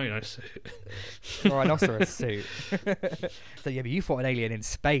a rhino suit. Or a rhinoceros suit. So yeah, but you fought an alien in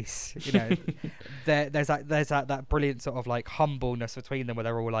space. There's that brilliant sort of like humbleness between them, where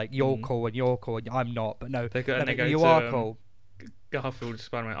they're all like, "You're cool and you're cool and I'm not," but no, you are cool. Garfield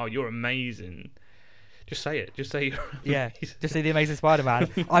Spider-Man, "Oh, you're amazing." Just say it. Just say you're Yeah, amazing. just say the Amazing Spider-Man.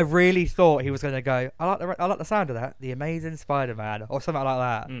 I really thought he was going to go, I like the sound of that, the Amazing Spider-Man, or something like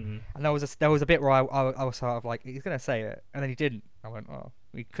that. Mm-hmm. And there was a bit where I was sort of like, he's going to say it, and then he didn't. I went, oh,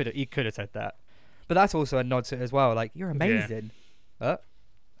 he could have said that. But that's also a nod to it as well. Like, you're amazing. Could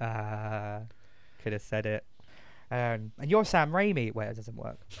have said it. And you're Sam Raimi. Wait, it doesn't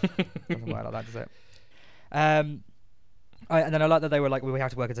work. Doesn't work like that, does it? And then I like that they were like, we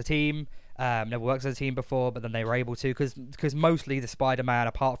have to work as a team. Never worked as a team before, but then they were able to, because mostly the Spider-Man,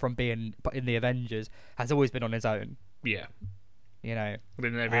 apart from being in the Avengers, has always been on his own. Yeah. But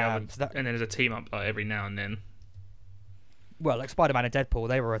then and then there's a team up like every now and then. Well, like Spider-Man and Deadpool,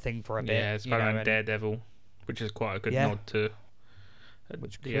 they were a thing for a bit. Yeah, Spider-Man and Daredevil, which is quite a good nod to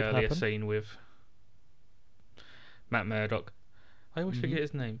Which the could earlier happen. scene with Matt Murdock. I always Mhm. forget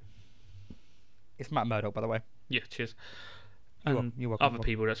his name. It's Matt Murdock, by the way. Yeah, cheers. You're And welcome. other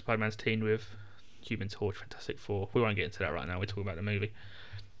people that Spider-Man's teamed with, Human Torch, Fantastic Four. We won't get into that right now. We're talking about the movie.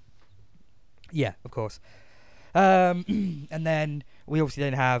 Yeah, of course. And then we obviously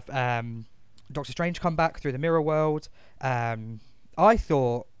then have Doctor Strange come back through the mirror world. I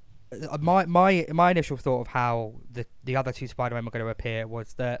thought my initial thought of how the other two Spider-Men were going to appear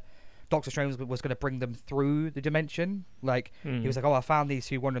was that Doctor Strange was going to bring them through the dimension. Like he was like, "Oh, I found these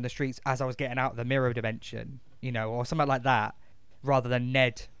two wandering the streets as I was getting out of the mirror dimension," or something like that, rather than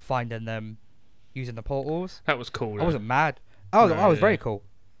Ned finding them using the portals. That was cool. I wasn't mad. I was yeah. very cool.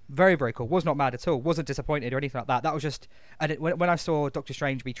 Very, very cool. Was not mad at all. Wasn't disappointed or anything like that. That was just... when I saw Doctor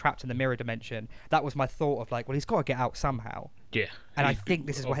Strange be trapped in the mirror dimension, that was my thought of like, well, he's got to get out somehow. Yeah. And I think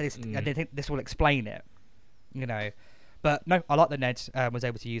this is why this... I think this will explain it. But no, I like that Ned was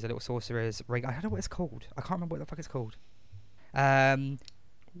able to use a little sorcerer's ring. I don't know what it's called. I can't remember what the fuck it's called.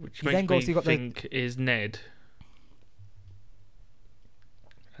 Which then makes me got think is Ned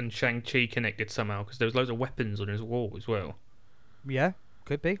and Shang-Chi connected somehow, because there was loads of weapons on his wall as well. Yeah,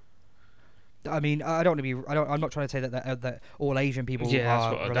 could be. I mean, I don't want to be... I'm not trying to say that all Asian people are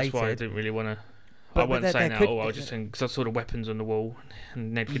related. That's why I didn't really want to... I wasn't saying that. I was just saying because I saw the weapons on the wall,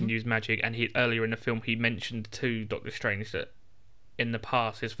 and Ned couldn't use magic. And earlier in the film, he mentioned to Doctor Strange that in the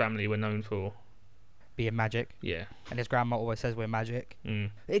past his family were known for being magic. Yeah. And his grandma always says we're magic.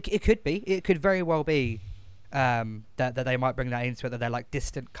 Mm. It could be. It could very well be that they might bring that into it, that they're like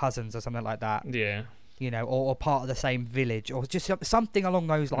distant cousins or something like that. Yeah. Or part of the same village, or just something along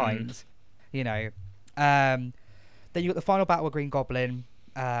those lines. Then you got the final battle with Green Goblin.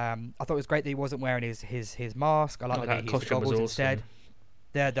 I thought it was great that he wasn't wearing his mask. I like that he used the goggles instead.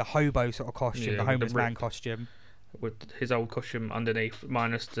 The hobo sort of costume, the homeless man costume. With his old costume underneath,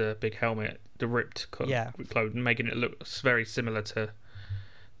 minus the big helmet, the ripped clothing, making it look very similar to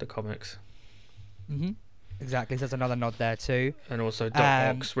the comics. Exactly, so there's another nod there too. And also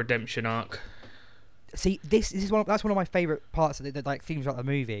Doc Ock's redemption arc. See, this is that's one of my favourite parts of the like themes about the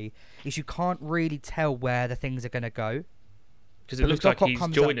movie, is you can't really tell where the things are going to go. Because it looks like he's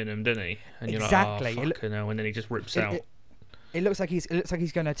joining them, doesn't he? And exactly. You're like, oh, fuck and then he just rips out. It looks like he's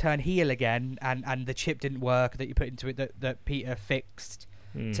going to turn heel again, and the chip didn't work that you put into it that Peter fixed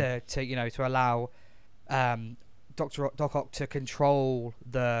to allow Doc Ock to control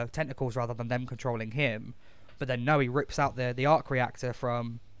the tentacles rather than them controlling him. But then no, he rips out the arc reactor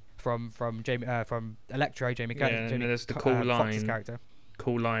from Electro, Jamie Curtis. Yeah, Jamie, and there's the cool line. Character.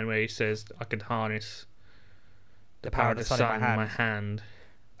 Cool line where he says, "I can harness the power of the sun in my hand."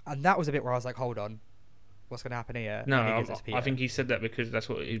 And that was a bit where I was like, "Hold on, what's going to happen here?" No, I think he said that because that's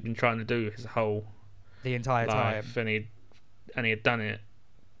what he'd been trying to do his whole the entire life, time, and he had done it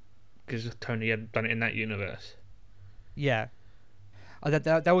because Tony had done it in that universe. Yeah.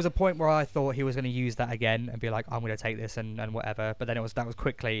 There was a point where I thought he was going to use that again and be like, "I'm going to take this and whatever," but then that was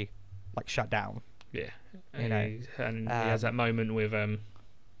quickly like shut down. Yeah, and he has that moment with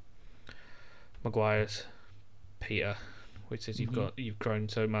Maguire's Peter, which says you've grown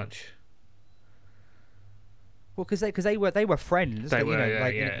so much. Well, because they were friends. They were,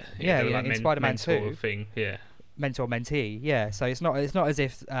 like in Spider-Man 2 thing, yeah. Mentor mentee, yeah. So it's not as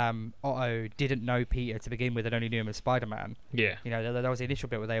if Otto didn't know Peter to begin with and only knew him as Spider-Man. Yeah. There was the initial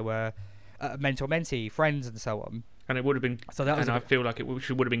bit where they were mentor mentee, friends, and so on. And it would have been. I feel like it would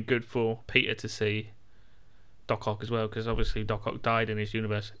have been good for Peter to see Doc Ock as well, because obviously Doc Ock died in his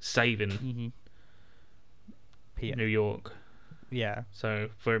universe saving Peter. New York. Yeah. So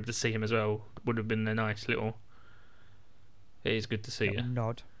for him to see him as well would have been a nice little. It is good to see you.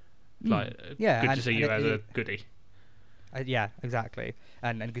 Nod. Good to see you as a goodie. Yeah, exactly,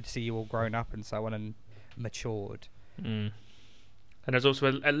 and good to see you all grown up and so on and matured. And there's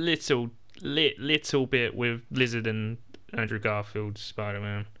also a little bit with Lizard and Andrew Garfield's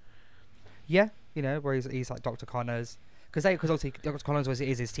Spider-Man. Yeah, where he's like Dr. Connors, because obviously Dr. Connors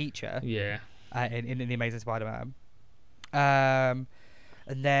is his teacher. Yeah. In the Amazing Spider-Man. And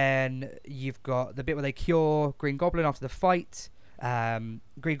then you've got the bit where they cure Green Goblin after the fight.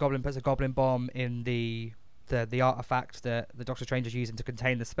 Green Goblin puts a Goblin Bomb in the artifact that the Doctor Strange is using to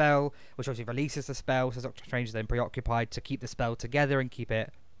contain the spell, which obviously releases the spell. So Doctor Strange is then preoccupied to keep the spell together and keep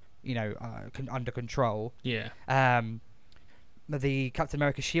it, under control. Yeah. The Captain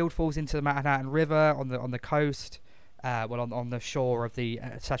America shield falls into the Manhattan River on the coast, on the shore of the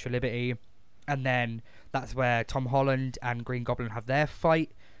Statue of Liberty, and then that's where Tom Holland and Green Goblin have their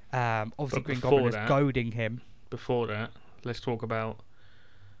fight. Obviously, Green Goblin is goading him. Before that, let's talk about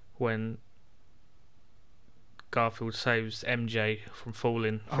when Garfield saves MJ from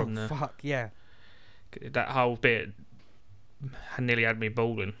falling from oh fuck yeah! that whole bit nearly had me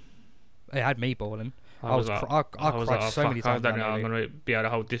bawling. It had me balling. I was like, I was cried like, so many I times. don't know how I'm going to be able to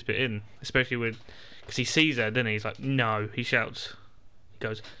hold this bit in, especially with because he sees her, doesn't he? He's like, no. He shouts. He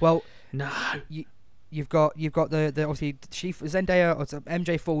goes, Well, no. you've got the obviously Zendaya or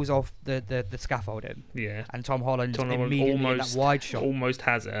MJ falls off the scaffolding. Yeah. And Tom Holland Tom Holland immediately in that wide shot. almost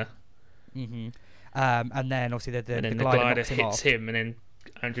has her. And then obviously the glider knocks him hits off. him, and then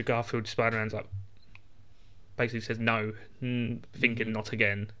Andrew Garfield Spider-Man's like basically says no, thinking not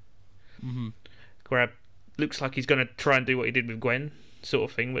again. Looks like he's going to try and do what he did with Gwen, sort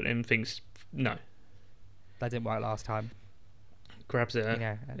of thing, but then thinks no. That didn't work last time. Grabs her. You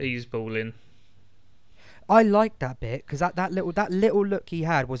know, he's balling. I like that bit because that little look he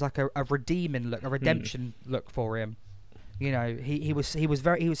had was like a redeeming look, a redemption look for him. You know, he was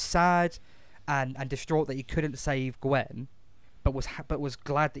sad and distraught that he couldn't save Gwen, but was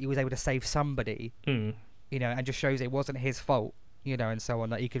glad that he was able to save somebody. You know, and just shows it wasn't his fault. You know, and so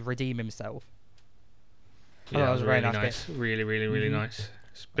on, that he could redeem himself. Yeah, that was really very nice. Really nice.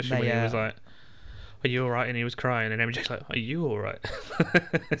 Especially when he was like, "Are you alright?" and he was crying, and MJ's like, "Are you alright?"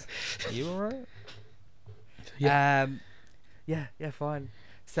 Are you alright? Yeah. Yeah, fine.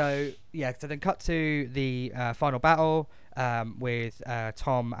 So then cut to the final battle with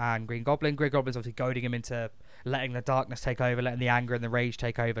Tom and Green Goblin. Green Goblin's obviously goading him into letting the darkness take over, letting the anger and the rage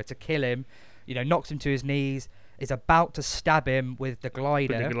take over to kill him. You know, knocks him to his knees, is about to stab him with the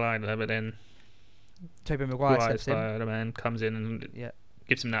glider. But then Tobey Maguire steps in. Spider-Man comes in and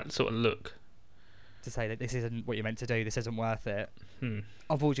gives him that sort of look. To say that this isn't what you're meant to do, this isn't worth it.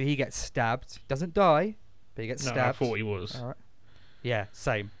 Unfortunately, he gets stabbed. Doesn't die, but he gets stabbed. I thought he was. All right. Yeah,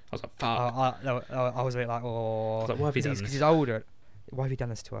 same. I was like, fuck. I was a bit like, oh. I was like, why have you done this? Because he's older. Why have you done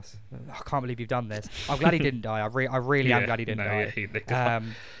this to us? I can't believe you've done this. I'm glad he didn't die. I really am glad he didn't die.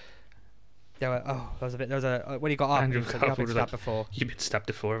 When he got up, Andrew he said, "You've been stabbed like, before." You've been stabbed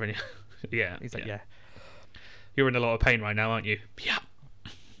before, haven't you? Yeah. He's like, yeah. You're in a lot of pain right now, aren't you? Yeah.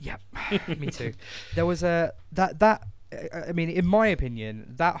 Yeah. Me too. There was I mean, in my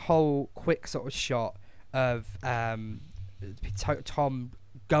opinion, that whole quick sort of shot of Tom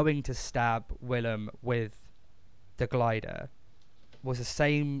going to stab Willem with the glider was the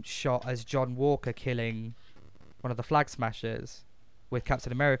same shot as John Walker killing one of the Flag Smashers with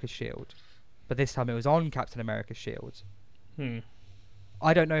Captain America's shield, but this time it was on Captain America's shield.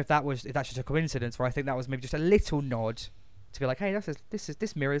 I don't know if that's just a coincidence, or I think that was maybe just a little nod to be like, hey,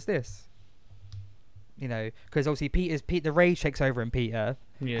 this mirrors this. You know, because obviously the rage takes over in Peter,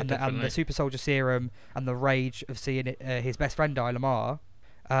 and the super soldier serum and the rage of seeing his best friend die, Lamar.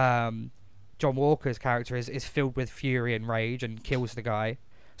 John Walker's character is filled with fury and rage and kills the guy.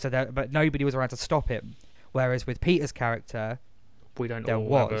 But nobody was around to stop him. Whereas with Peter's character, we don't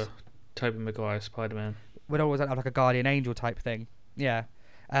all have a Tobey Maguire Spider-Man. We don't always have like a guardian angel type thing. Yeah.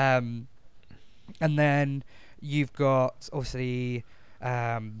 And then you've got obviously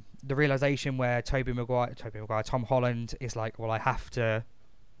the realization where Tom Holland is like, well,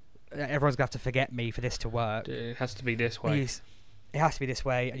 everyone's gonna have to forget me for this to work. It has to be this way. It has to be this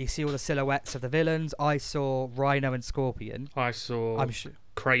way, and you see all the silhouettes of the villains. I saw Rhino and Scorpion. I saw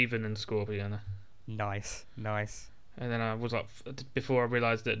Craven and Scorpion. Nice. And then I was like, before I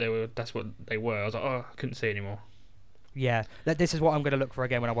realised that that's what they were, I was like, oh, I couldn't see anymore. Yeah, this is what I'm going to look for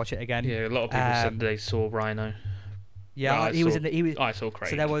again when I watch it again. Yeah, a lot of people said they saw Rhino. Yeah, I saw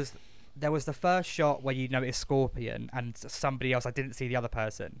Craven. So there was the first shot where you notice Scorpion and somebody else. I didn't see the other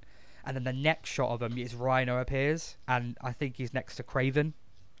person. And then the next shot of him is Rhino appears, and I think he's next to Craven.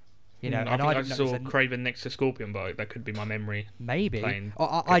 You know, I saw Craven next to Scorpion, but that could be my memory. Maybe.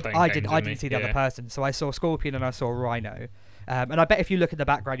 I didn't see the other person, so I saw Scorpion and I saw Rhino, and I bet if you look in the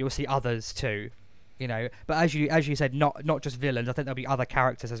background, you'll see others too. You know, but as you said, not just villains. I think there'll be other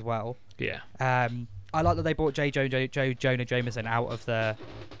characters as well. Yeah. I like that they brought J. Jonah Jameson out of the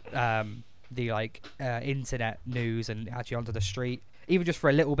internet news and actually onto the street. Even just for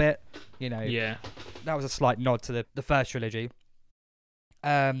a little bit, you know. Yeah. That was a slight nod to the first trilogy.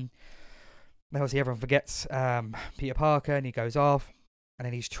 Obviously everyone forgets Peter Parker, and he goes off, and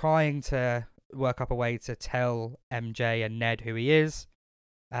then he's trying to work up a way to tell MJ and Ned who he is.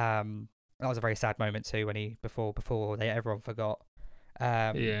 That was a very sad moment too when before everyone forgot.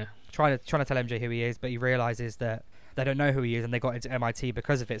 Yeah. Trying to tell MJ who he is, but he realizes that they don't know who he is, and they got into MIT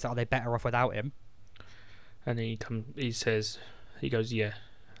because of it. So are they better off without him? And he goes, yeah,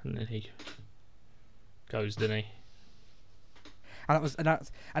 and then he goes, didn't he? And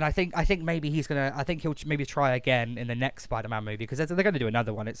I think maybe he'll maybe try again in the next Spider-Man movie, because they're going to do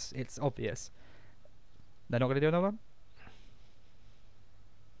another one. It's obvious. They're not going to do another one?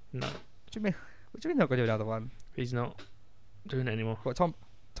 No, What do you mean? What do you mean they're not going to do another one? he's not doing it anymore. What, Tom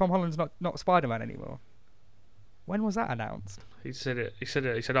Holland's not Spider-Man anymore? When was that announced? He said it. He said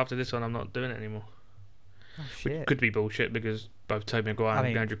after this one, I'm not doing it anymore. Oh, Which shit. could be bullshit because both Tobey Maguire I and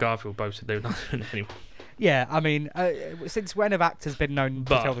mean- Andrew Garfield both said they were not doing it anymore. Yeah, I mean, since when have actors been known to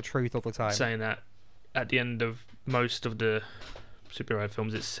But tell the truth all the time? Saying that, at the end of most of the superhero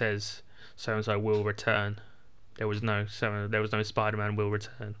films, it says so and so will return. There was no Spider-Man will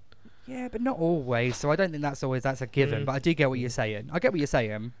return. Yeah, but not always. So I don't think that's a given. Mm. But I do get what you're saying. I get what you're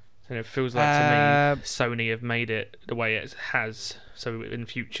saying. And it feels like to me, Sony have made it the way it has. So in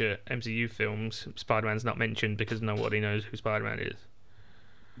future MCU films, Spider-Man's not mentioned because nobody knows who Spider-Man is.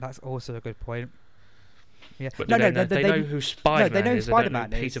 That's also a good point. Yeah. But No, they they know who Spider-Man know who is. They don't know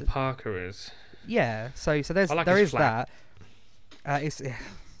Spider-Man who is. Peter Parker is. Yeah. So there's I like there his is flat. that. It's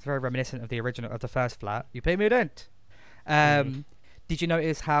very reminiscent of the original of the first flat. You pay me a dent. Did you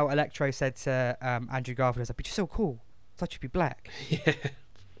notice how Electro said to Andrew Garfield, "But you're so cool. Thought you'd be black." Yeah.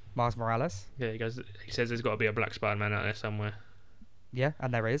 Miles Morales. Yeah, he says there's got to be a black Spider-Man out there somewhere. Yeah,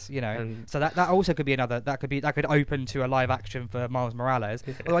 and there is, you know. And So that also could be another. That could open to a live action for Miles Morales.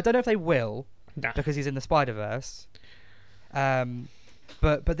 Yeah. Although I don't know if they will nah. because he's in the Spider-Verse.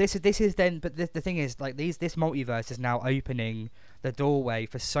 But this is then. But the thing is, like this multiverse is now opening the doorway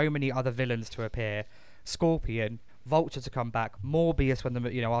for so many other villains to appear. Scorpion, Vulture to come back, Morbius when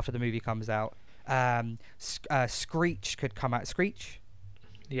after the movie comes out. Screech could come out. Screech.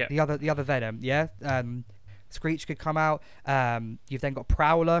 Yeah. The other Venom, yeah. Screech could come out. You've then got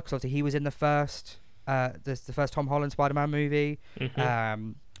Prowler because obviously he was in the first Tom Holland Spider-Man movie.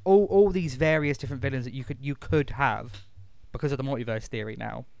 Mhm. All these various different villains that you could have because of the multiverse theory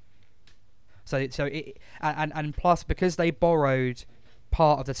now. And plus because they borrowed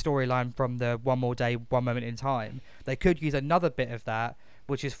part of the storyline from the One More Day, One Moment in Time, they could use another bit of that,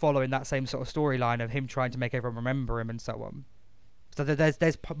 which is following that same sort of storyline of him trying to make everyone remember him and so on. So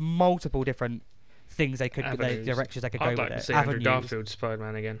there's multiple different things directions they could go I'd like with to it. see Andrew Avenues. Garfield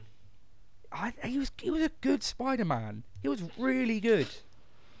Spider-Man again. He was a good Spider-Man. He was really good.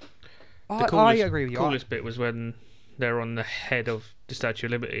 The I agree with you. coolest bit was when they're on the head of the Statue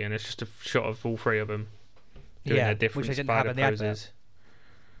of Liberty and it's just a shot of all three of them doing their different which they didn't have spider in the advert. poses.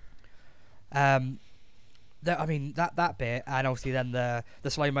 That bit, and obviously then the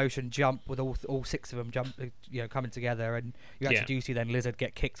slow motion jump with all six of them coming together, and you actually do see then Lizard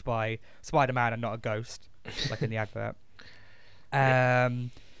get kicked by Spider-Man and not a ghost, like in the advert. I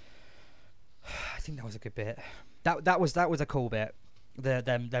think that was a good bit. That was a cool bit.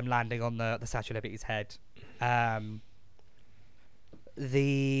 Them landing on the Statue of Liberty's head. And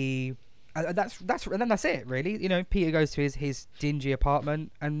that's it really. Peter goes to his dingy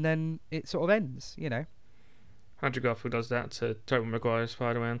apartment and then it sort of ends. Andrew Garfield does that to Tobey Maguire's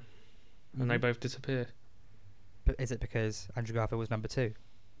Spider-Man and they both disappear. But is it because Andrew Garfield was number 2?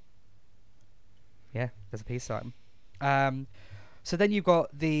 Yeah, there's a peace sign. So then you've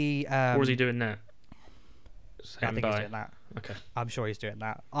got the or is he doing that? I think he's doing that. Okay. I'm sure he's doing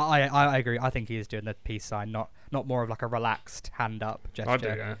that. I agree. I think he is doing the peace sign, not more of like a relaxed hand up gesture. I do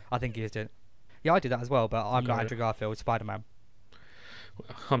that. I think he is doing. Yeah, I do that as well. But I'm not Okay. Andrew Garfield, Spider-Man.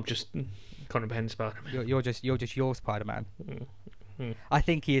 I'm just Conor Penn Spider-Man. You're just your Spider-Man. Mm. I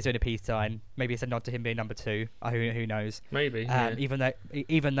think he is doing a peace sign. Maybe it's a nod to him being number 2. Who knows? Maybe. Yeah.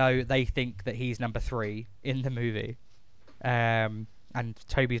 Even though they think that he's number 3 in the movie, and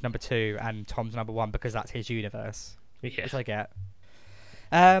Toby's number 2 and Tom's number 1 because that's his universe, Yeah. which I get.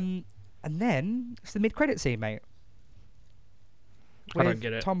 And then it's the mid-credit scene, mate. I don't With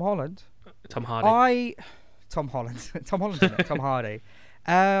get it. Tom Holland. Tom Hardy. Tom Holland's in it. Tom Hardy.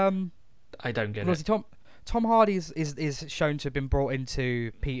 I don't get it. Obviously, Tom Hardy is shown to have been brought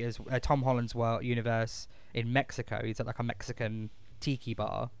into Tom Holland's world universe in Mexico. He's at like a Mexican tiki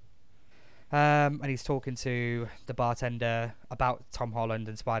bar, and he's talking to the bartender about Tom Holland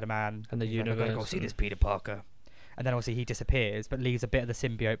and Spider-Man And the He's like, "I've gotta go universe see and- this Peter Parker," and then obviously he disappears, but leaves a bit of the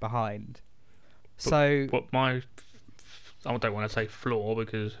symbiote behind. But I don't want to say flaw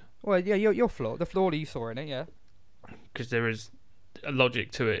because Well, yeah, your flaw, the flaw that you saw in it, yeah. there is a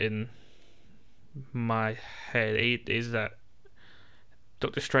logic to it in my head. It is that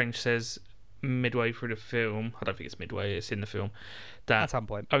Doctor Strange says midway through the film, I don't think it's midway, it's in the film, At that some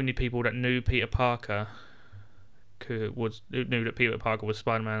point, only people that knew Peter Parker knew that Peter Parker was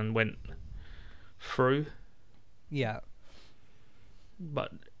Spider-Man went through. yeah.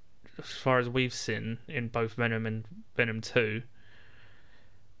 But as far as we've seen in both Venom and Venom 2,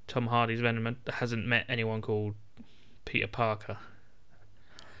 Tom Hardy's Venom hasn't met anyone called Peter Parker.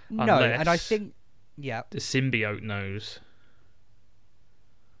 No, and I Unless- think Yeah, the symbiote knows.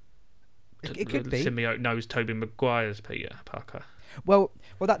 it could The be. symbiote knows Tobey Maguire's Peter Parker. Well,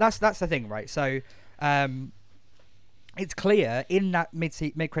 that's the thing, right? So, it's clear in that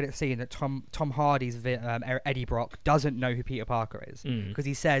mid-credit scene that Tom Hardy's Eddie Brock doesn't know who Peter Parker is, because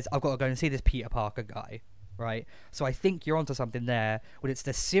he says, "I've got to go and see this Peter Parker guy." Right, so I think you're onto something there. When it's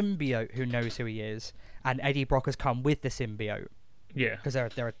the symbiote who knows who he is, and Eddie Brock has come with the symbiote. Yeah, because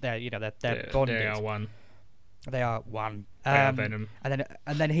they're bonded. They are one. They are one. They are Venom. And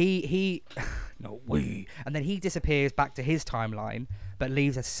then he no we and then he disappears back to his timeline, but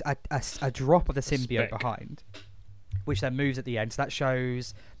leaves a drop of the symbiote behind, which then moves at the end. So that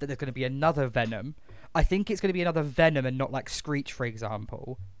shows that there's going to be another Venom. I think it's going to be another Venom and not like Screech, for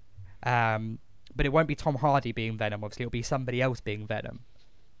example. But it won't be Tom Hardy being Venom. Obviously, it'll be somebody else being Venom.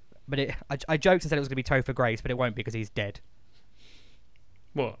 But I joked and said it was going to be Topher Grace, but it won't because he's dead.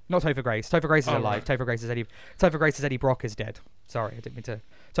 What? Not Topher Grace. Topher Grace is alive. Right. Topher Grace's Eddie Brock is dead. Sorry, I didn't mean to.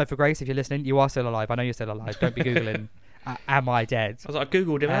 Topher Grace, if you're listening, you are still alive. I know you're still alive. Don't be googling. Am I dead? I was like, I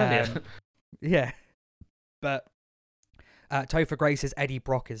googled him earlier. Yeah, but Topher Grace's Eddie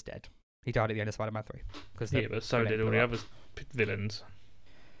Brock is dead. He died at the end of Spider-Man 3. Yeah, but so did all the other villains.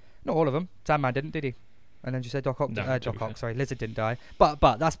 Not all of them. Sandman didn't, did he? And then you said Doc Ock. No, Doc Ock. Sorry, Lizard didn't die. But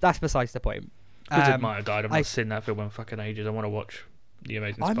that's besides the point. Lizard might have died. I've not seen that film in fucking ages. I want to watch The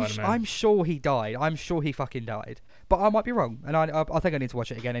Amazing Spider-Man. I'm sure he died. I'm sure he fucking died. But I might be wrong, and I think I need to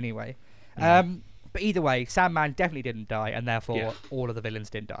watch it again anyway. But either way, Sandman definitely didn't die, and therefore all of the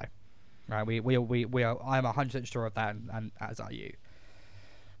villains didn't die. Right? We are. I'm 100% sure of that, and as are you.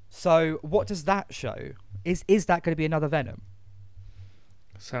 So what does that show? Is that going to be another Venom?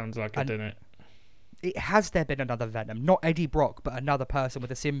 Sounds like it, didn't it? Has there been another Venom? Not Eddie Brock, but another person with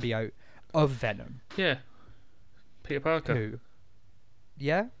a symbiote of Venom. Yeah. Peter Parker. Who?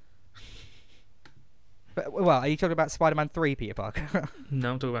 Yeah? But, well, are you talking about Spider-Man 3 Peter Parker?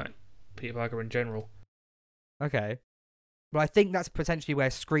 No, I'm talking about Peter Parker in general. Okay. Well, I think that's potentially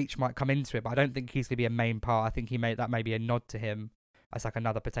where Screech might come into it, but I don't think he's going to be a main part. I think that may be a nod to him as like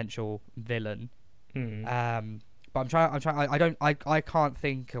another potential villain. But I can't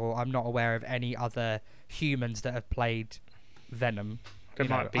think, or I'm not aware of any other humans that have played Venom. There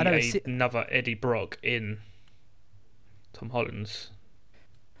might be another Eddie Brock in Tom Holland's.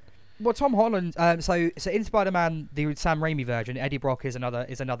 Well, Tom Holland. So in Spider-Man, the Sam Raimi version, Eddie Brock is another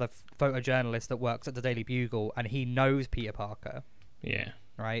photojournalist that works at the Daily Bugle, and he knows Peter Parker. Yeah.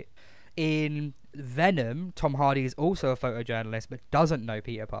 Right. In Venom, Tom Hardy is also a photojournalist, but doesn't know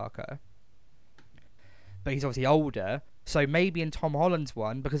Peter Parker. But he's obviously older, so maybe in Tom Holland's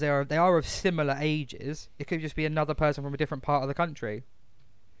one, because they are of similar ages, it could just be another person from a different part of the country.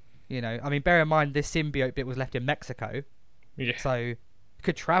 You know, I mean, bear in mind this symbiote bit was left in Mexico, so it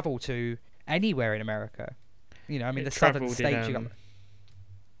could travel to anywhere in America. You know, I mean, the southern states.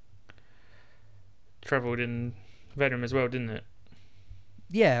 Travelled in Venom as well, didn't it?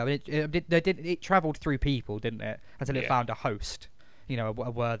 Yeah, I mean, it travelled through people, didn't it? Until it found a host, you know, a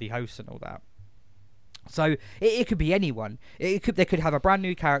worthy host and all that. So it could be anyone. They could have a brand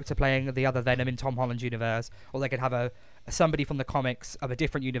new character playing the other Venom in Tom Holland's universe, or they could have somebody from the comics of a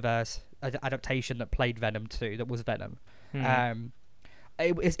different universe adaptation that played Venom too, that was Venom.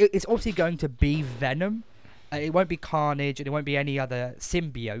 It's obviously going to be Venom. It won't be Carnage, and it won't be any other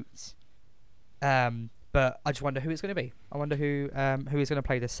symbiotes. But I just wonder who it's going to be. I wonder who is going to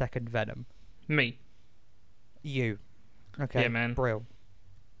play the second Venom. Me. You. Okay. Yeah, man. Brill.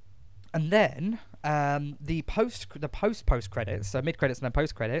 And then the post credits, so mid credits and then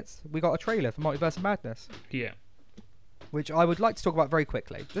post credits, we got a trailer for Multiverse of Madness. Yeah. Which I would like to talk about very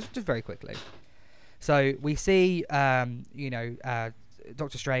quickly, just very quickly. So we see, Doctor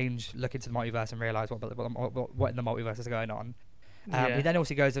Strange look into the multiverse and realise what in the multiverse is going on. He then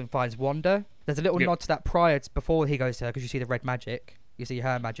also goes and finds Wanda. There's a little nod to that before he goes to her, because you see the red magic. You see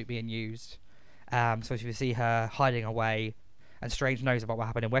her magic being used. So you see her hiding away, and Strange knows about what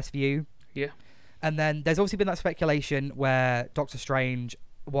happened in Westview. Yeah. And then there's also been that speculation where Doctor Strange,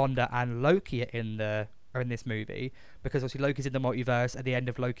 Wanda, and Loki are in this movie, because obviously Loki's in the multiverse at the end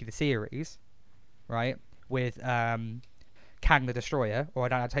of Loki the series, right? With Kang the Destroyer, or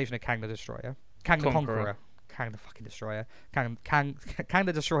an adaptation of Kang the Destroyer. Kang the Conqueror. Kang the fucking Destroyer. Kang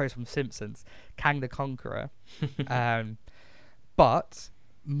the Destroyer is from Simpsons. Kang the Conqueror. But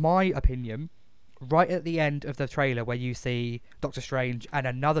my opinion, right at the end of the trailer where you see Doctor Strange and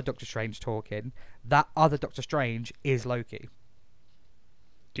another Doctor Strange talking, that other Doctor Strange is Loki.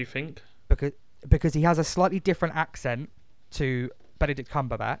 Do you think? Because he has a slightly different accent to Benedict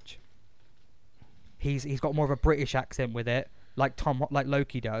Cumberbatch. He's got more of a British accent with it. like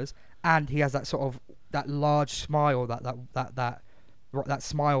Loki does, and he has that sort of that large smile that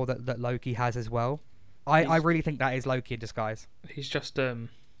smile that Loki has as well. I really think that is Loki in disguise. He's just the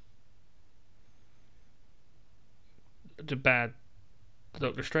bad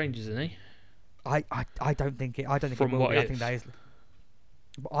Doctor Strange, isn't he? I don't think it. I don't think From it will What be. I If? think that is.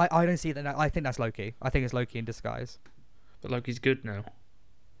 I don't see that. I think that's Loki. I think it's Loki in disguise. But Loki's good now.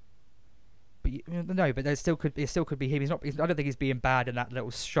 But no, but it still could be him. He's not. I don't think he's being bad in that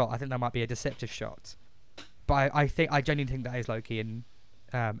little shot. I think that might be a deceptive shot. But I genuinely think that is Loki in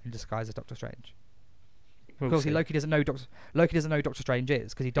disguise as Doctor Strange. We'll Because see. Loki doesn't know Doctor Strange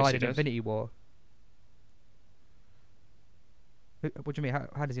is because he died he in does. Infinity War. What do you mean?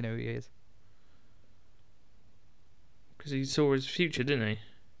 How does he know who he is? Because he saw his future, didn't he?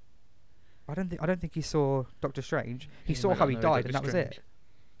 I don't think he saw Doctor Strange. He He saw might how not he know died, Doctor and that was Strange. it.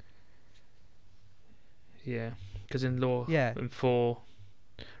 Yeah, because in Law Yeah. and for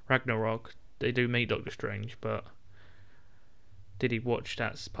Ragnarok, they do meet Doctor Strange, but did he watch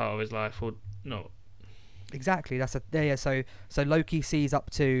that part of his life or not? Exactly. So Loki sees up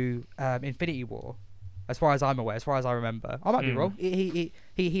to Infinity War, as far as I'm aware, as far as I remember. I might be wrong.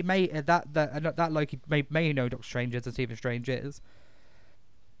 He may that Loki may know Doctor Strange is and Stephen Strange is,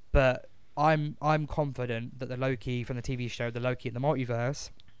 but I'm confident that the Loki from the TV show, the Loki in the multiverse,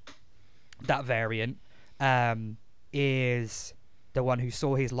 that variant, is the one who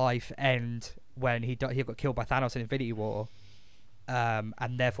saw his life end when he got killed by Thanos in Infinity War.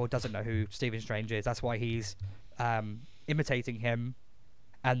 And therefore doesn't know who Stephen Strange is. That's why he's imitating him,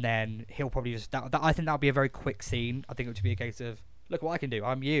 and then he'll probably just. I think that would be a very quick scene. I think it would be a case of, look what I can do.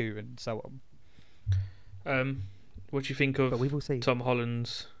 I'm you, and so on. What do you think of But we will see. Tom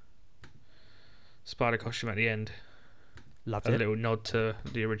Holland's spider costume at the end? Loved A it. little nod to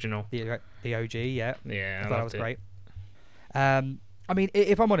the original. The OG, yeah. Yeah, I I thought that loved was it. great. I mean,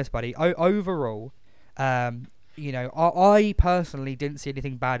 if I'm honest, buddy, overall, I personally didn't see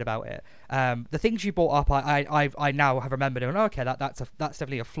anything bad about it. The things you brought up, I now have remembered, and okay, that's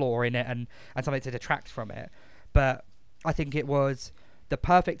definitely a flaw in it, and something to detract from it. But I think it was the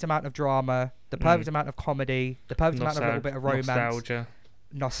perfect amount of drama, the perfect amount of comedy, the perfect amount of a little bit of romance,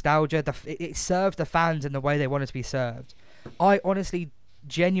 nostalgia. It served the fans in the way they wanted to be served. I honestly,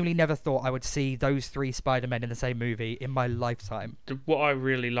 genuinely never thought I would see those three Spider-Men in the same movie in my lifetime. What I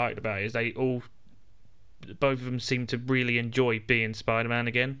really liked about it is both of them seemed to really enjoy being Spider-Man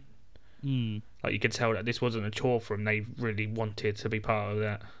again. Like you could tell that this wasn't a chore for them. They really wanted to be part of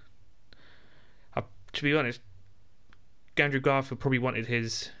that. To be honest, Andrew Garfield probably wanted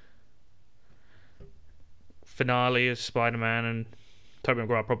his finale as Spider-Man, and Tobey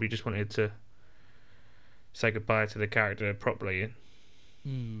Maguire probably just wanted to say goodbye to the character properly.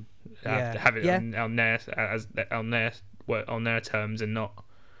 Have it on their terms, and not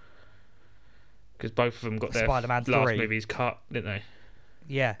because both of them got their Spider-Man last 3. movies cut, didn't they?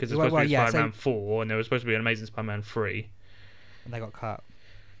 Yeah, Because there's supposed to be Spider-Man 4, and there was supposed to be an Amazing Spider-Man 3. and they got cut.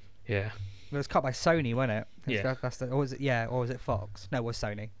 Yeah. It was cut by Sony, wasn't it? Yeah. Or was it Fox? No, it was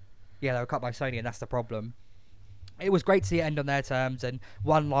Sony. Yeah, they were cut by Sony, and that's the problem. It was great to see it end on their terms, and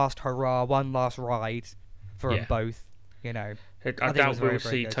one last hurrah, one last ride for them both. You know, I think it doubt was very, we'll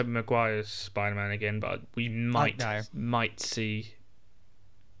very see good. Tobey Maguire's Spider-Man again, but we might see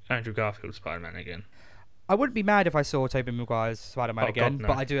Andrew Garfield's Spider-Man again. I wouldn't be mad if I saw Tobey Maguire's Spider-Man again, God, no.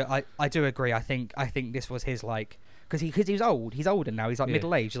 but I do agree. I think this was his because he's old. He's older now. He's like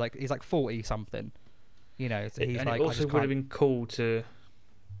middle aged. He's like 40 something. You know, so he's and like. it also would have been cool to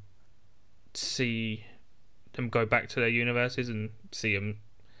see them go back to their universes and see them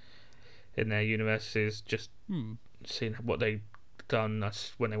in their universes, just seeing what they'd done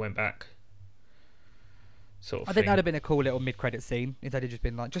when they went back. Sort of I think that'd have been a cool little mid-credit scene if they'd have just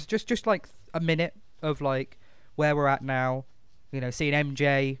been like just like a minute of like where we're at now. You know, seeing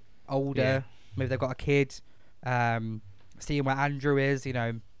MJ older, maybe they've got a kid. Seeing where Andrew is, you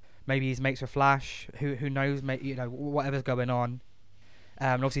know, maybe he's mates with Flash. Who knows? You know, whatever's going on.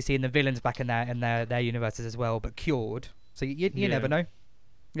 And obviously seeing the villains back in their universes as well, but cured. So you never know.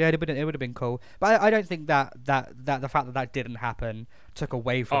 Yeah, it would have been cool. But I don't think that the fact that didn't happen took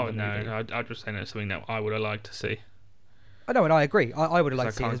away from the movie. No, I'm just saying that's something that I would have liked to see. I know, and I agree. I would have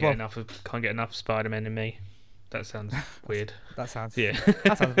liked to see it as well. Can't get enough Spider-Man in me. That sounds weird. That sounds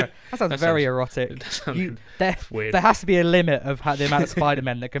That sounds very erotic. That sounds weird. There has to be a limit of the amount of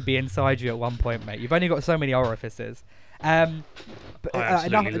Spider-Men that can be inside you at one point, mate. You've only got so many orifices. But, I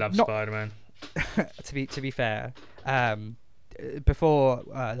absolutely love Spider-Man. To be fair, before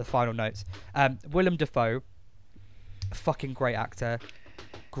the final notes, Willem Dafoe, fucking great actor,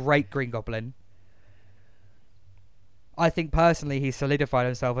 great Green Goblin. I think personally he solidified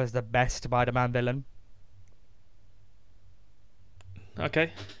himself as the best Spider-Man villain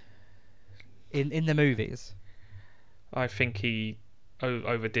Okay. in the movies. I think he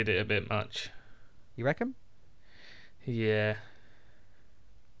overdid it a bit much. You reckon? Yeah.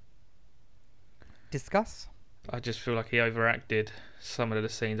 Discuss. I just feel like he overacted some of the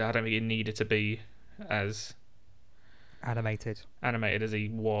scenes. I don't think it needed to be as Animated. animated as he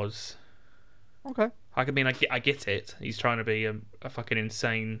was. Okay. I mean, I get it. He's trying to be a fucking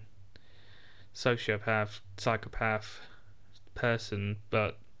insane sociopath, psychopath person,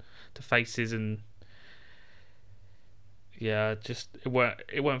 but the faces and yeah, just it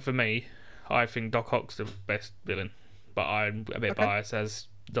weren't for me. I think Doc Ock's the best villain, but I'm a bit Okay. biased as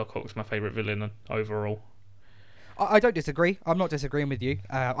Doc Ock's my favourite villain overall. I don't disagree. I'm not disagreeing with you.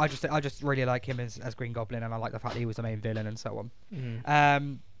 I just really like him as Green Goblin, and I like the fact that he was the main villain and so on.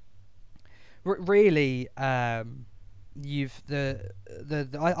 Mm. Really, you've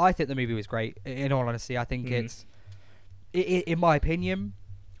I think the movie was great. In all honesty, I think it's in my opinion,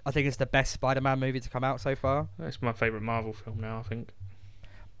 I think it's the best Spider-Man movie to come out so far. It's my favourite Marvel film now, I think.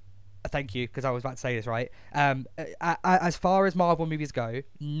 Thank you, because I was about to say this right. As far as Marvel movies go,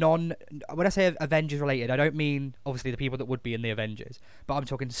 when I say Avengers related, I don't mean obviously the people that would be in the Avengers, but I'm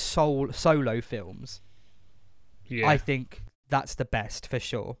talking solo films. Yeah. I think that's the best for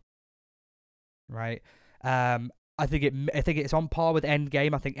sure. Right. I think it's on par with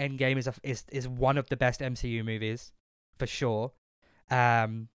Endgame. I think Endgame is one of the best MCU movies for sure.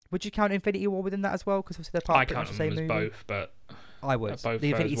 Would you count Infinity War within that as well? Because obviously they're part I of pretty count much the them same as movie. both, but I would. both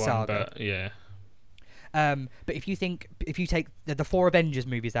The Infinity as one, Saga. but yeah. But if you take the four Avengers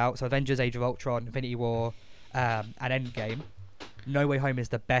movies out, so Avengers: Age of Ultron, Infinity War, and Endgame, No Way Home is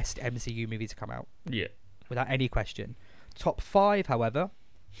the best MCU movie to come out. Yeah. Without any question. Top 5, however,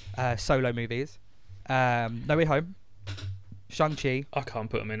 solo movies: No Way Home, Shang-Chi. I can't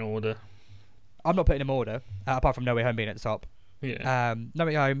put them in order. I'm not putting them in order, apart from No Way Home being at the top. Yeah. No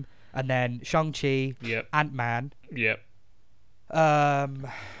Way Home, and then Shang-Chi, Yep. Ant-Man, Yep.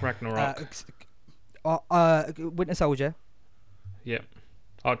 Ragnarok. Winter Soldier, Yep.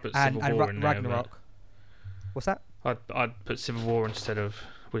 I'd put and Civil War in there. Ragnarok. What's that? I'd put Civil War instead of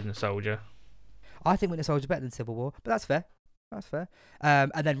Winter Soldier. I think Winter Soldier better than Civil War, but that's fair. That's fair.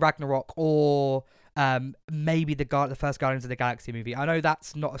 And then Ragnarok, or maybe the first Guardians of the Galaxy movie. I know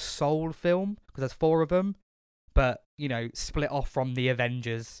that's not a sole film because there's 4 of them, but split off from the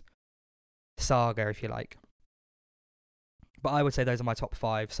Avengers saga, if you like. But I would say those are my top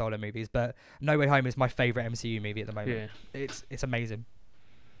 5 solo movies. But No Way Home is my favourite MCU movie at the moment. Yeah. It's amazing.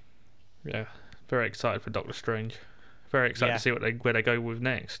 Yeah. Very excited for Doctor Strange. Very excited Yeah. to see where they go with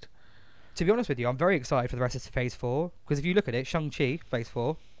next. To be honest with you, I'm very excited for the rest of Phase 4 because if you look at it, Shang-Chi, Phase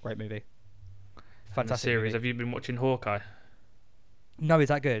 4, great movie. And the Fantastic series. movie. Have you been watching Hawkeye? No, is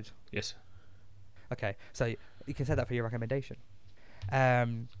that good? Yes. Okay, so you can say that for your recommendation.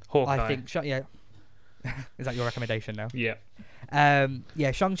 Hawkeye. I think is that your recommendation now? Yeah.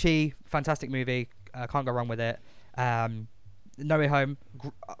 Yeah, Shang-Chi, fantastic movie. Can't go wrong with it. No Way Home,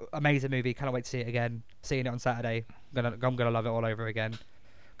 amazing movie. Cannot wait to see it again. Seeing it on Saturday, I'm gonna love it all over again.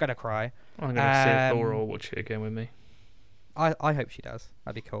 Gonna cry. I'm gonna see if Laura will watch it again with me. I hope she does.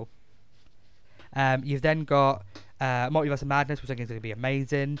 That'd be cool. You've then got Multiverse of Madness, which I think is going to be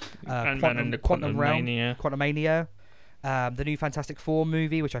amazing. Ant-Man and the Quantum Realm, Mania. Quantumania. The new Fantastic Four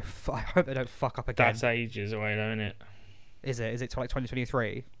movie, which I hope they don't fuck up again. That's ages away, don't it? Is it like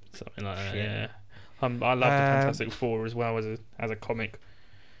 2023? Something like that. Shit. Yeah. I love the Fantastic Four as well as a comic.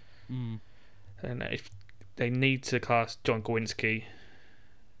 Mm. And if they need to cast John Kowalski.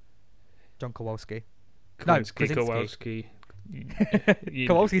 John Kowalski. Kowalski.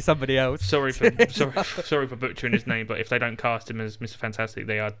 Kowalski's somebody else. Sorry for butchering his name, but if they don't cast him as Mr. Fantastic,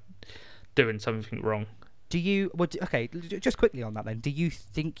 they are doing something wrong. Just quickly on that then. Do you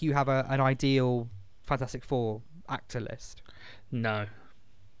think you have an ideal Fantastic Four actor list? No.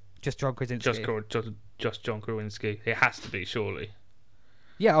 Just John Krasinski? Just John Krasinski. It has to be, surely.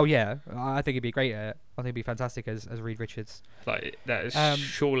 Yeah, oh yeah. I think he'd be great at it. I think he'd be fantastic as Reed Richards. Like, that is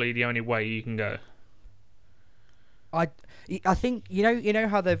surely the only way you can go. I think you know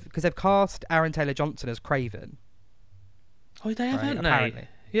how they've cast Aaron Taylor Johnson as Kraven. Oh, they have, right, haven't apparently.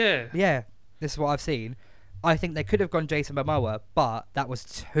 they? Yeah. This is what I've seen. I think they could have gone Jason Momoa, but that was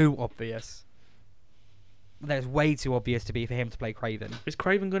too obvious. That was way too obvious for him to play Kraven. Is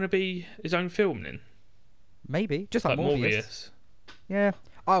Kraven going to be his own film then? Maybe, just like Morbius. Yeah.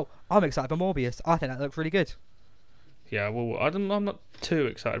 Oh, I'm excited for Morbius. I think that looks really good. Yeah, well, I'm not too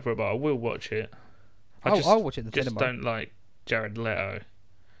excited for it, but I will watch it. I'll watch it in the just cinema. Don't like Jared Leto.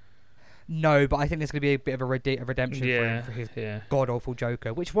 No, but I think there's going to be a bit of a redemption for him Yeah, for his yeah. god awful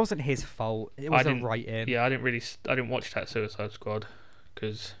Joker, which wasn't his fault. It was a write-in. Yeah, I didn't really. I didn't watch that Suicide Squad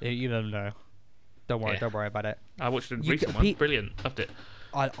because You don't know. Don't worry. Yeah. Don't worry about it. I watched the You recent c- one. Pe- Brilliant, loved it.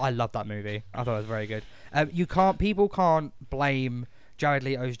 I love that movie. I thought it was very good. People can't blame Jared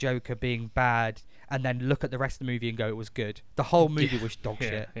Leto's Joker being bad and then look at the rest of the movie and go it was good. The whole movie was dog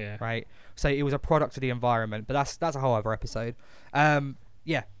shit, Yeah. right? So it was a product of the environment, but that's a whole other episode.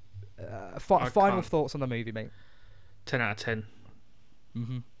 Yeah. Final can't- thoughts on the movie, mate. 10 out of 10.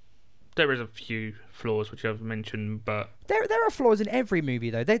 hmm There is a few flaws which I've mentioned, but There are flaws in every movie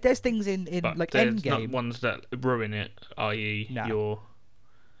though. There's things in like there's not Endgame. ones that ruin it. I.e., No. your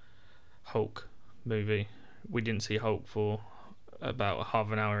Hulk movie. We didn't see Hulk for about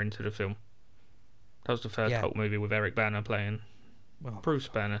half an hour into the film. That was the first Yeah. Hulk movie with Eric Banner playing Oh, Bruce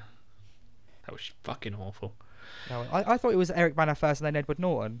Banner. That was fucking awful. no, I thought it was Eric Banner first and then Edward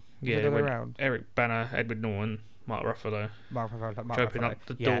Norton. Was it Yeah, the other way when around. Eric Banner, Edward Norton, Mark Ruffalo Mark opened Ruffalo. up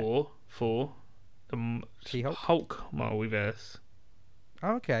the Yeah. door for the She-Hulk? Hulk multiverse.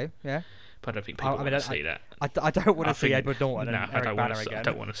 Oh, okay, yeah. But I don't think people want to see that. I don't want I to see think- Edward Norton Nah, and I Eric don't Banner want to. I again.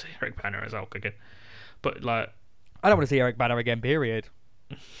 don't want to see Eric Banner as Hulk again. But like, I don't want to see Eric Banner again. Period.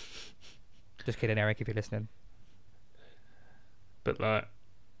 Just kidding, Eric, if you're listening. but like,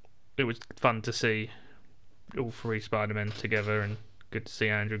 it was fun to see all three Spider-Men together, and good to see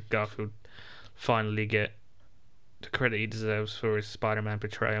Andrew Garfield finally get the credit he deserves for his Spider-Man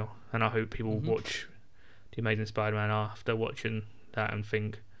portrayal. And I hope people Mhm. watch The Amazing Spider-Man after watching that and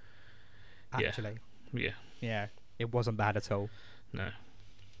think, Yeah. Actually, yeah, yeah, it wasn't bad at all. no,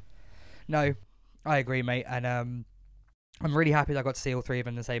 No, I agree, mate. And I'm really happy that I got to see all three of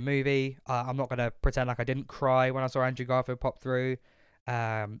them in the same movie. I'm not gonna pretend like I didn't cry when I saw Andrew Garfield pop through,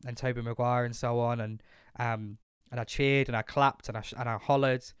 and Tobey Maguire and so on. And I cheered and I clapped and I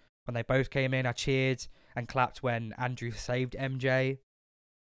hollered when they both came in. I cheered and clapped when Andrew saved MJ.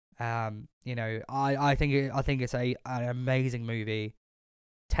 You know, I think it's an amazing movie.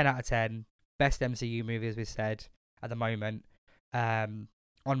 10 out of 10, best MCU movie as we said at the moment.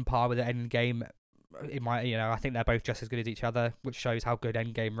 On par with the Endgame. I think they're both just as good as each other, which shows how good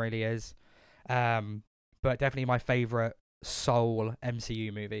Endgame really is. But definitely my favorite sole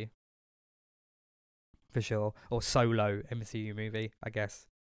MCU movie, for sure, or solo MCU movie, I guess,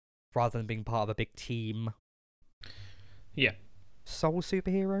 rather than being part of a big team. Yeah. Sole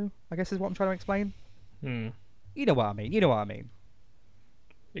superhero, I guess, is what I'm trying to explain. Hmm. You know what I mean.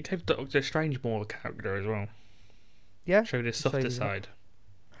 It gave Doctor Strange more character as well. Yeah. Showed his So softer you- side.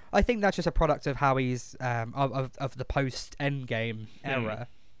 I think that's just a product of how he's of the post Endgame era,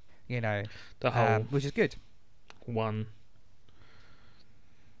 you know, The whole which is good. one.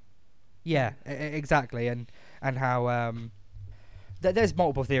 Yeah, exactly, and how there's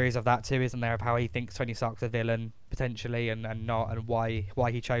multiple theories of that too, isn't there? Of how he thinks Tony Stark's a villain potentially, and not, and why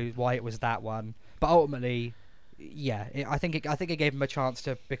it was that one. But ultimately, yeah, I think it gave him a chance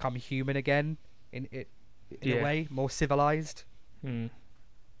to become human again in a Yeah. way, more civilized. Hmm.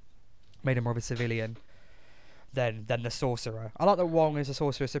 Made him more of a civilian than the sorcerer. I like that Wong is a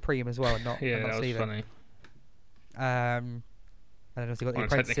sorcerer supreme as well, and not Yeah, and not that was Steven. funny. And then also got the On a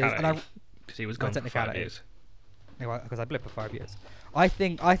apprentices, and I technicality, because he was on a gone for 5 technicality. years. because I blipped for 5 years. I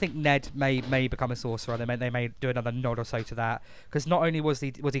think Ned may become a sorcerer. They may do another nod or so to that, because not only was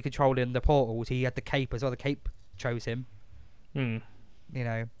he controlling the portals, he had the cape as well. The cape chose him, Hmm. you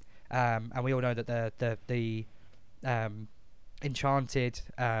know, and we all know that the enchanted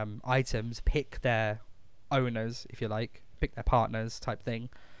items pick their owners, if you like, pick their partners type thing.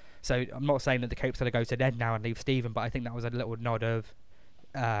 So I'm not saying that the cape's going to go to Ned now and leave Steven, but I think that was a little nod of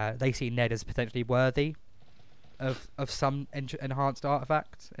they see Ned as potentially worthy of some enhanced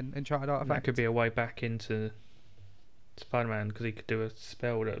artifact and enchanted That artifact. could be a way back into Spider-Man, because he could do a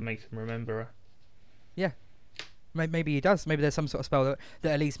spell that makes him remember her. Maybe he does. Maybe there's some sort of spell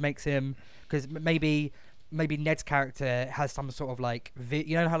that at least makes him, because maybe Ned's character has some sort of like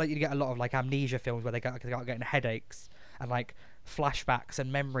you know how like you get a lot of like amnesia films where they got getting headaches and like flashbacks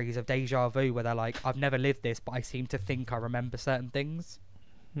and memories of deja vu where they're like, I've never lived this, but I seem to think I remember certain things.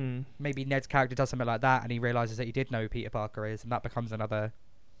 Hmm. Maybe Ned's character does something like that, and he realizes that he did know who Peter Parker is, and that becomes another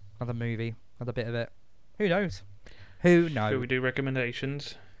movie, another bit of it. Who knows? Who knows? Should we do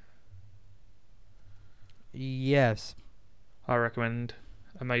recommendations? Yes. I recommend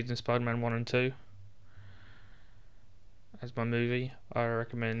Amazing Spider-Man 1 and 2 as my movie. I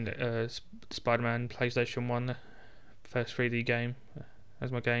recommend Spider-Man PlayStation 1 first 3D game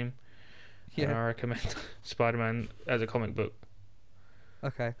as my game. And Yeah. I recommend Spider-Man as a comic book.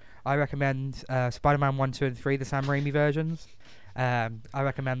 Okay. I recommend Spider-Man 1, 2, and 3, the Sam Raimi versions, I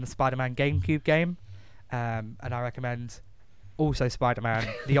recommend the Spider-Man GameCube game, and I recommend also Spider-Man,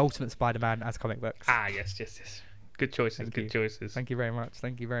 the Ultimate Spider-Man as comic books. Yes. Good choices. Choices. Thank you very much.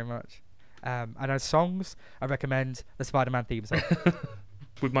 And as songs, I recommend the Spider-Man theme song.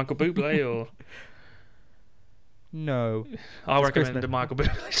 With Michael Bublé or? No. I'll It's recommend the Michael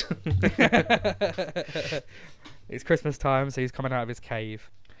Bublé song. It's Christmas time, so he's coming out of his cave.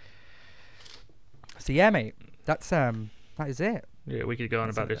 So yeah, mate, that is it. Yeah, we could go on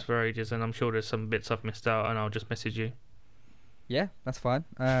That's about it. this for ages, and I'm sure there's some bits I've missed out, and I'll just message you. Yeah, that's fine.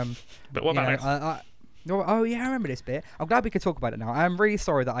 But what about this? Oh yeah, I remember this bit. I'm glad we could talk about it now. I'm really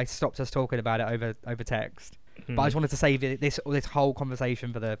sorry that I stopped us talking about it over text, but I just wanted to save this whole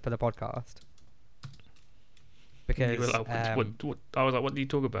conversation for the podcast because You were like, what, I was like, what do you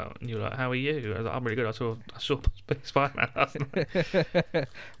talk about? And you were like, how are you? I was like, I'm really good. I saw Spider-Man last night.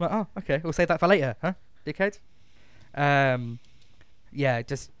 Well, oh, okay. We'll save that for later, huh, dickhead? Yeah,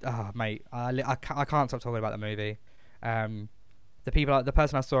 just mate, I can't stop talking about the movie. The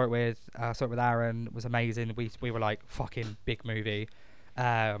person I saw it with Aaron, was amazing. We were like, fucking big movie.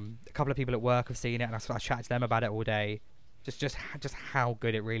 A couple of people at work have seen it, and I chatted to them about it all day. Just how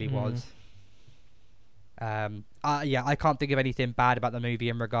good it really was. I can't think of anything bad about the movie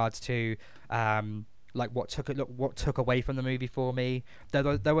in regards to like what took away from the movie for me. There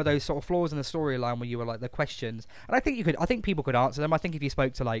were those sort of flaws in the storyline where you were like the questions, and I think people could answer them. I think if you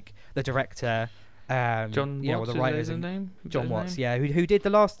spoke to like the director, John Watts, or the writers, is his name? John Watts, yeah, who did the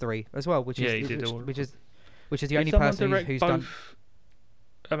last three as well, which is the only person who's done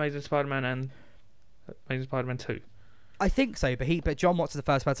Amazing Spider-Man and Amazing Spider-Man 2. I think so, but John Watts is the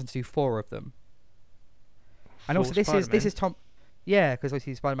first person to do 4 of them. And also this is Tom, yeah, because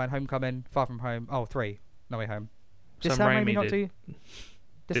obviously Spider-Man: Homecoming, Far From Home, 3, No Way Home. Did Sam Raimi not do?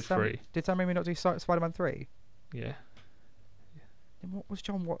 Did Sam Raimi not do Spider-Man 3? Yeah. Then what was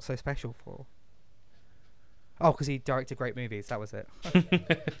John Watts so special for? Oh, because he directed great movies. That was it.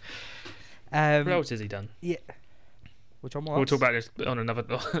 What else has he done? Yeah. Well, John Watts. We'll talk about this on another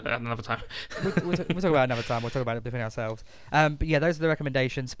time. we'll talk about it another time. We'll talk about it between ourselves. But yeah, those are the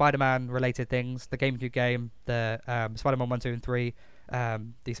recommendations. Spider-Man related things: the GameCube game, the Spider-Man 1, 2, and 3,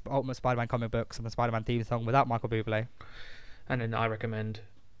 the Ultimate Spider-Man comic books, and the Spider-Man theme song without Michael Bublé. And then I recommend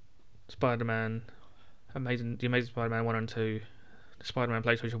Spider-Man, the Amazing Spider-Man 1 and 2, the Spider-Man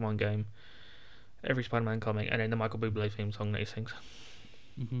PlayStation 1 game, every Spider-Man comic, and then the Michael Bublé theme song that he sings.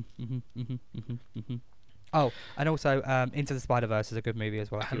 Oh, and also Into the Spider-Verse is a good movie as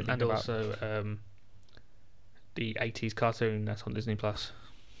well. And also the 80s cartoon that's on Disney Plus.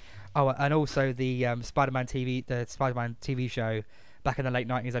 Oh, and also the Spider-Man TV show back in the late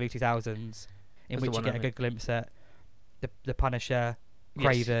 90s, early 2000s, in which you get a good glimpse at the Punisher,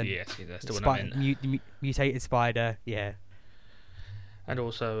 Kraven, yes, that's the one I meant. Mutated Spider, yeah. And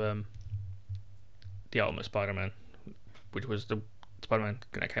also the Ultimate Spider-Man, which was the Spider-Man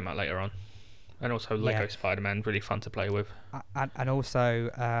that came out later on. And also Lego Spider-Man, really fun to play with. And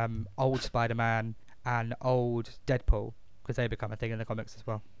also old Spider-Man and old Deadpool, because they become a thing in the comics as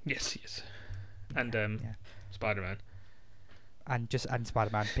well. Yes. And Spider-Man. And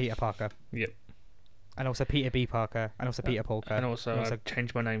Spider-Man, Peter Parker. Yep. And also Peter B. Parker, and also Peter Parker. And also I've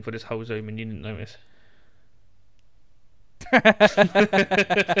changed my name for this whole Zoom and you didn't notice.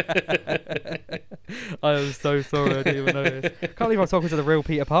 I am so sorry, I didn't even notice. Can't believe I'm talking to the real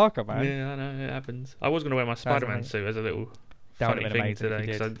Peter Parker, man. Yeah, I know, it happens. I was going to wear my Spider-Man suit as a little funny thing today,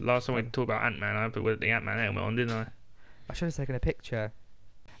 because last time we talked about Ant-Man, I put the Ant-Man helmet on, didn't I? I should have taken a picture.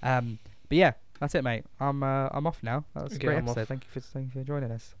 But yeah, that's it, mate. I'm off now. That was a great episode. Thank you for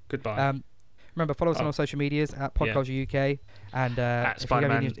joining us. Goodbye. Remember, follow us on all social medias at Podculture UK and at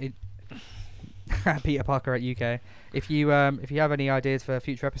Spider-Man. At Peter Parker at UK. If you have any ideas for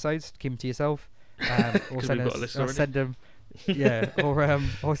future episodes, keep them to yourself. Or send them to us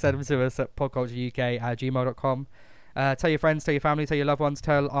at podcultureuk@gmail.com. Tell your friends, tell your family, tell your loved ones,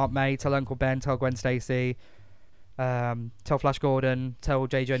 tell Aunt May, tell Uncle Ben, tell Gwen Stacy, tell Flash Gordon, tell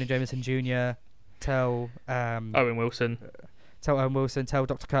J. Jonah Jameson Jr., tell Owen Wilson, tell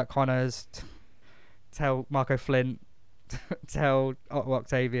Dr. Kirk Connors, tell Marco Flint, tell Otto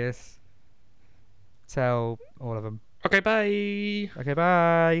Octavius, tell all of them. Okay, bye. Okay,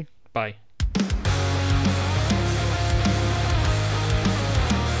 bye. Bye.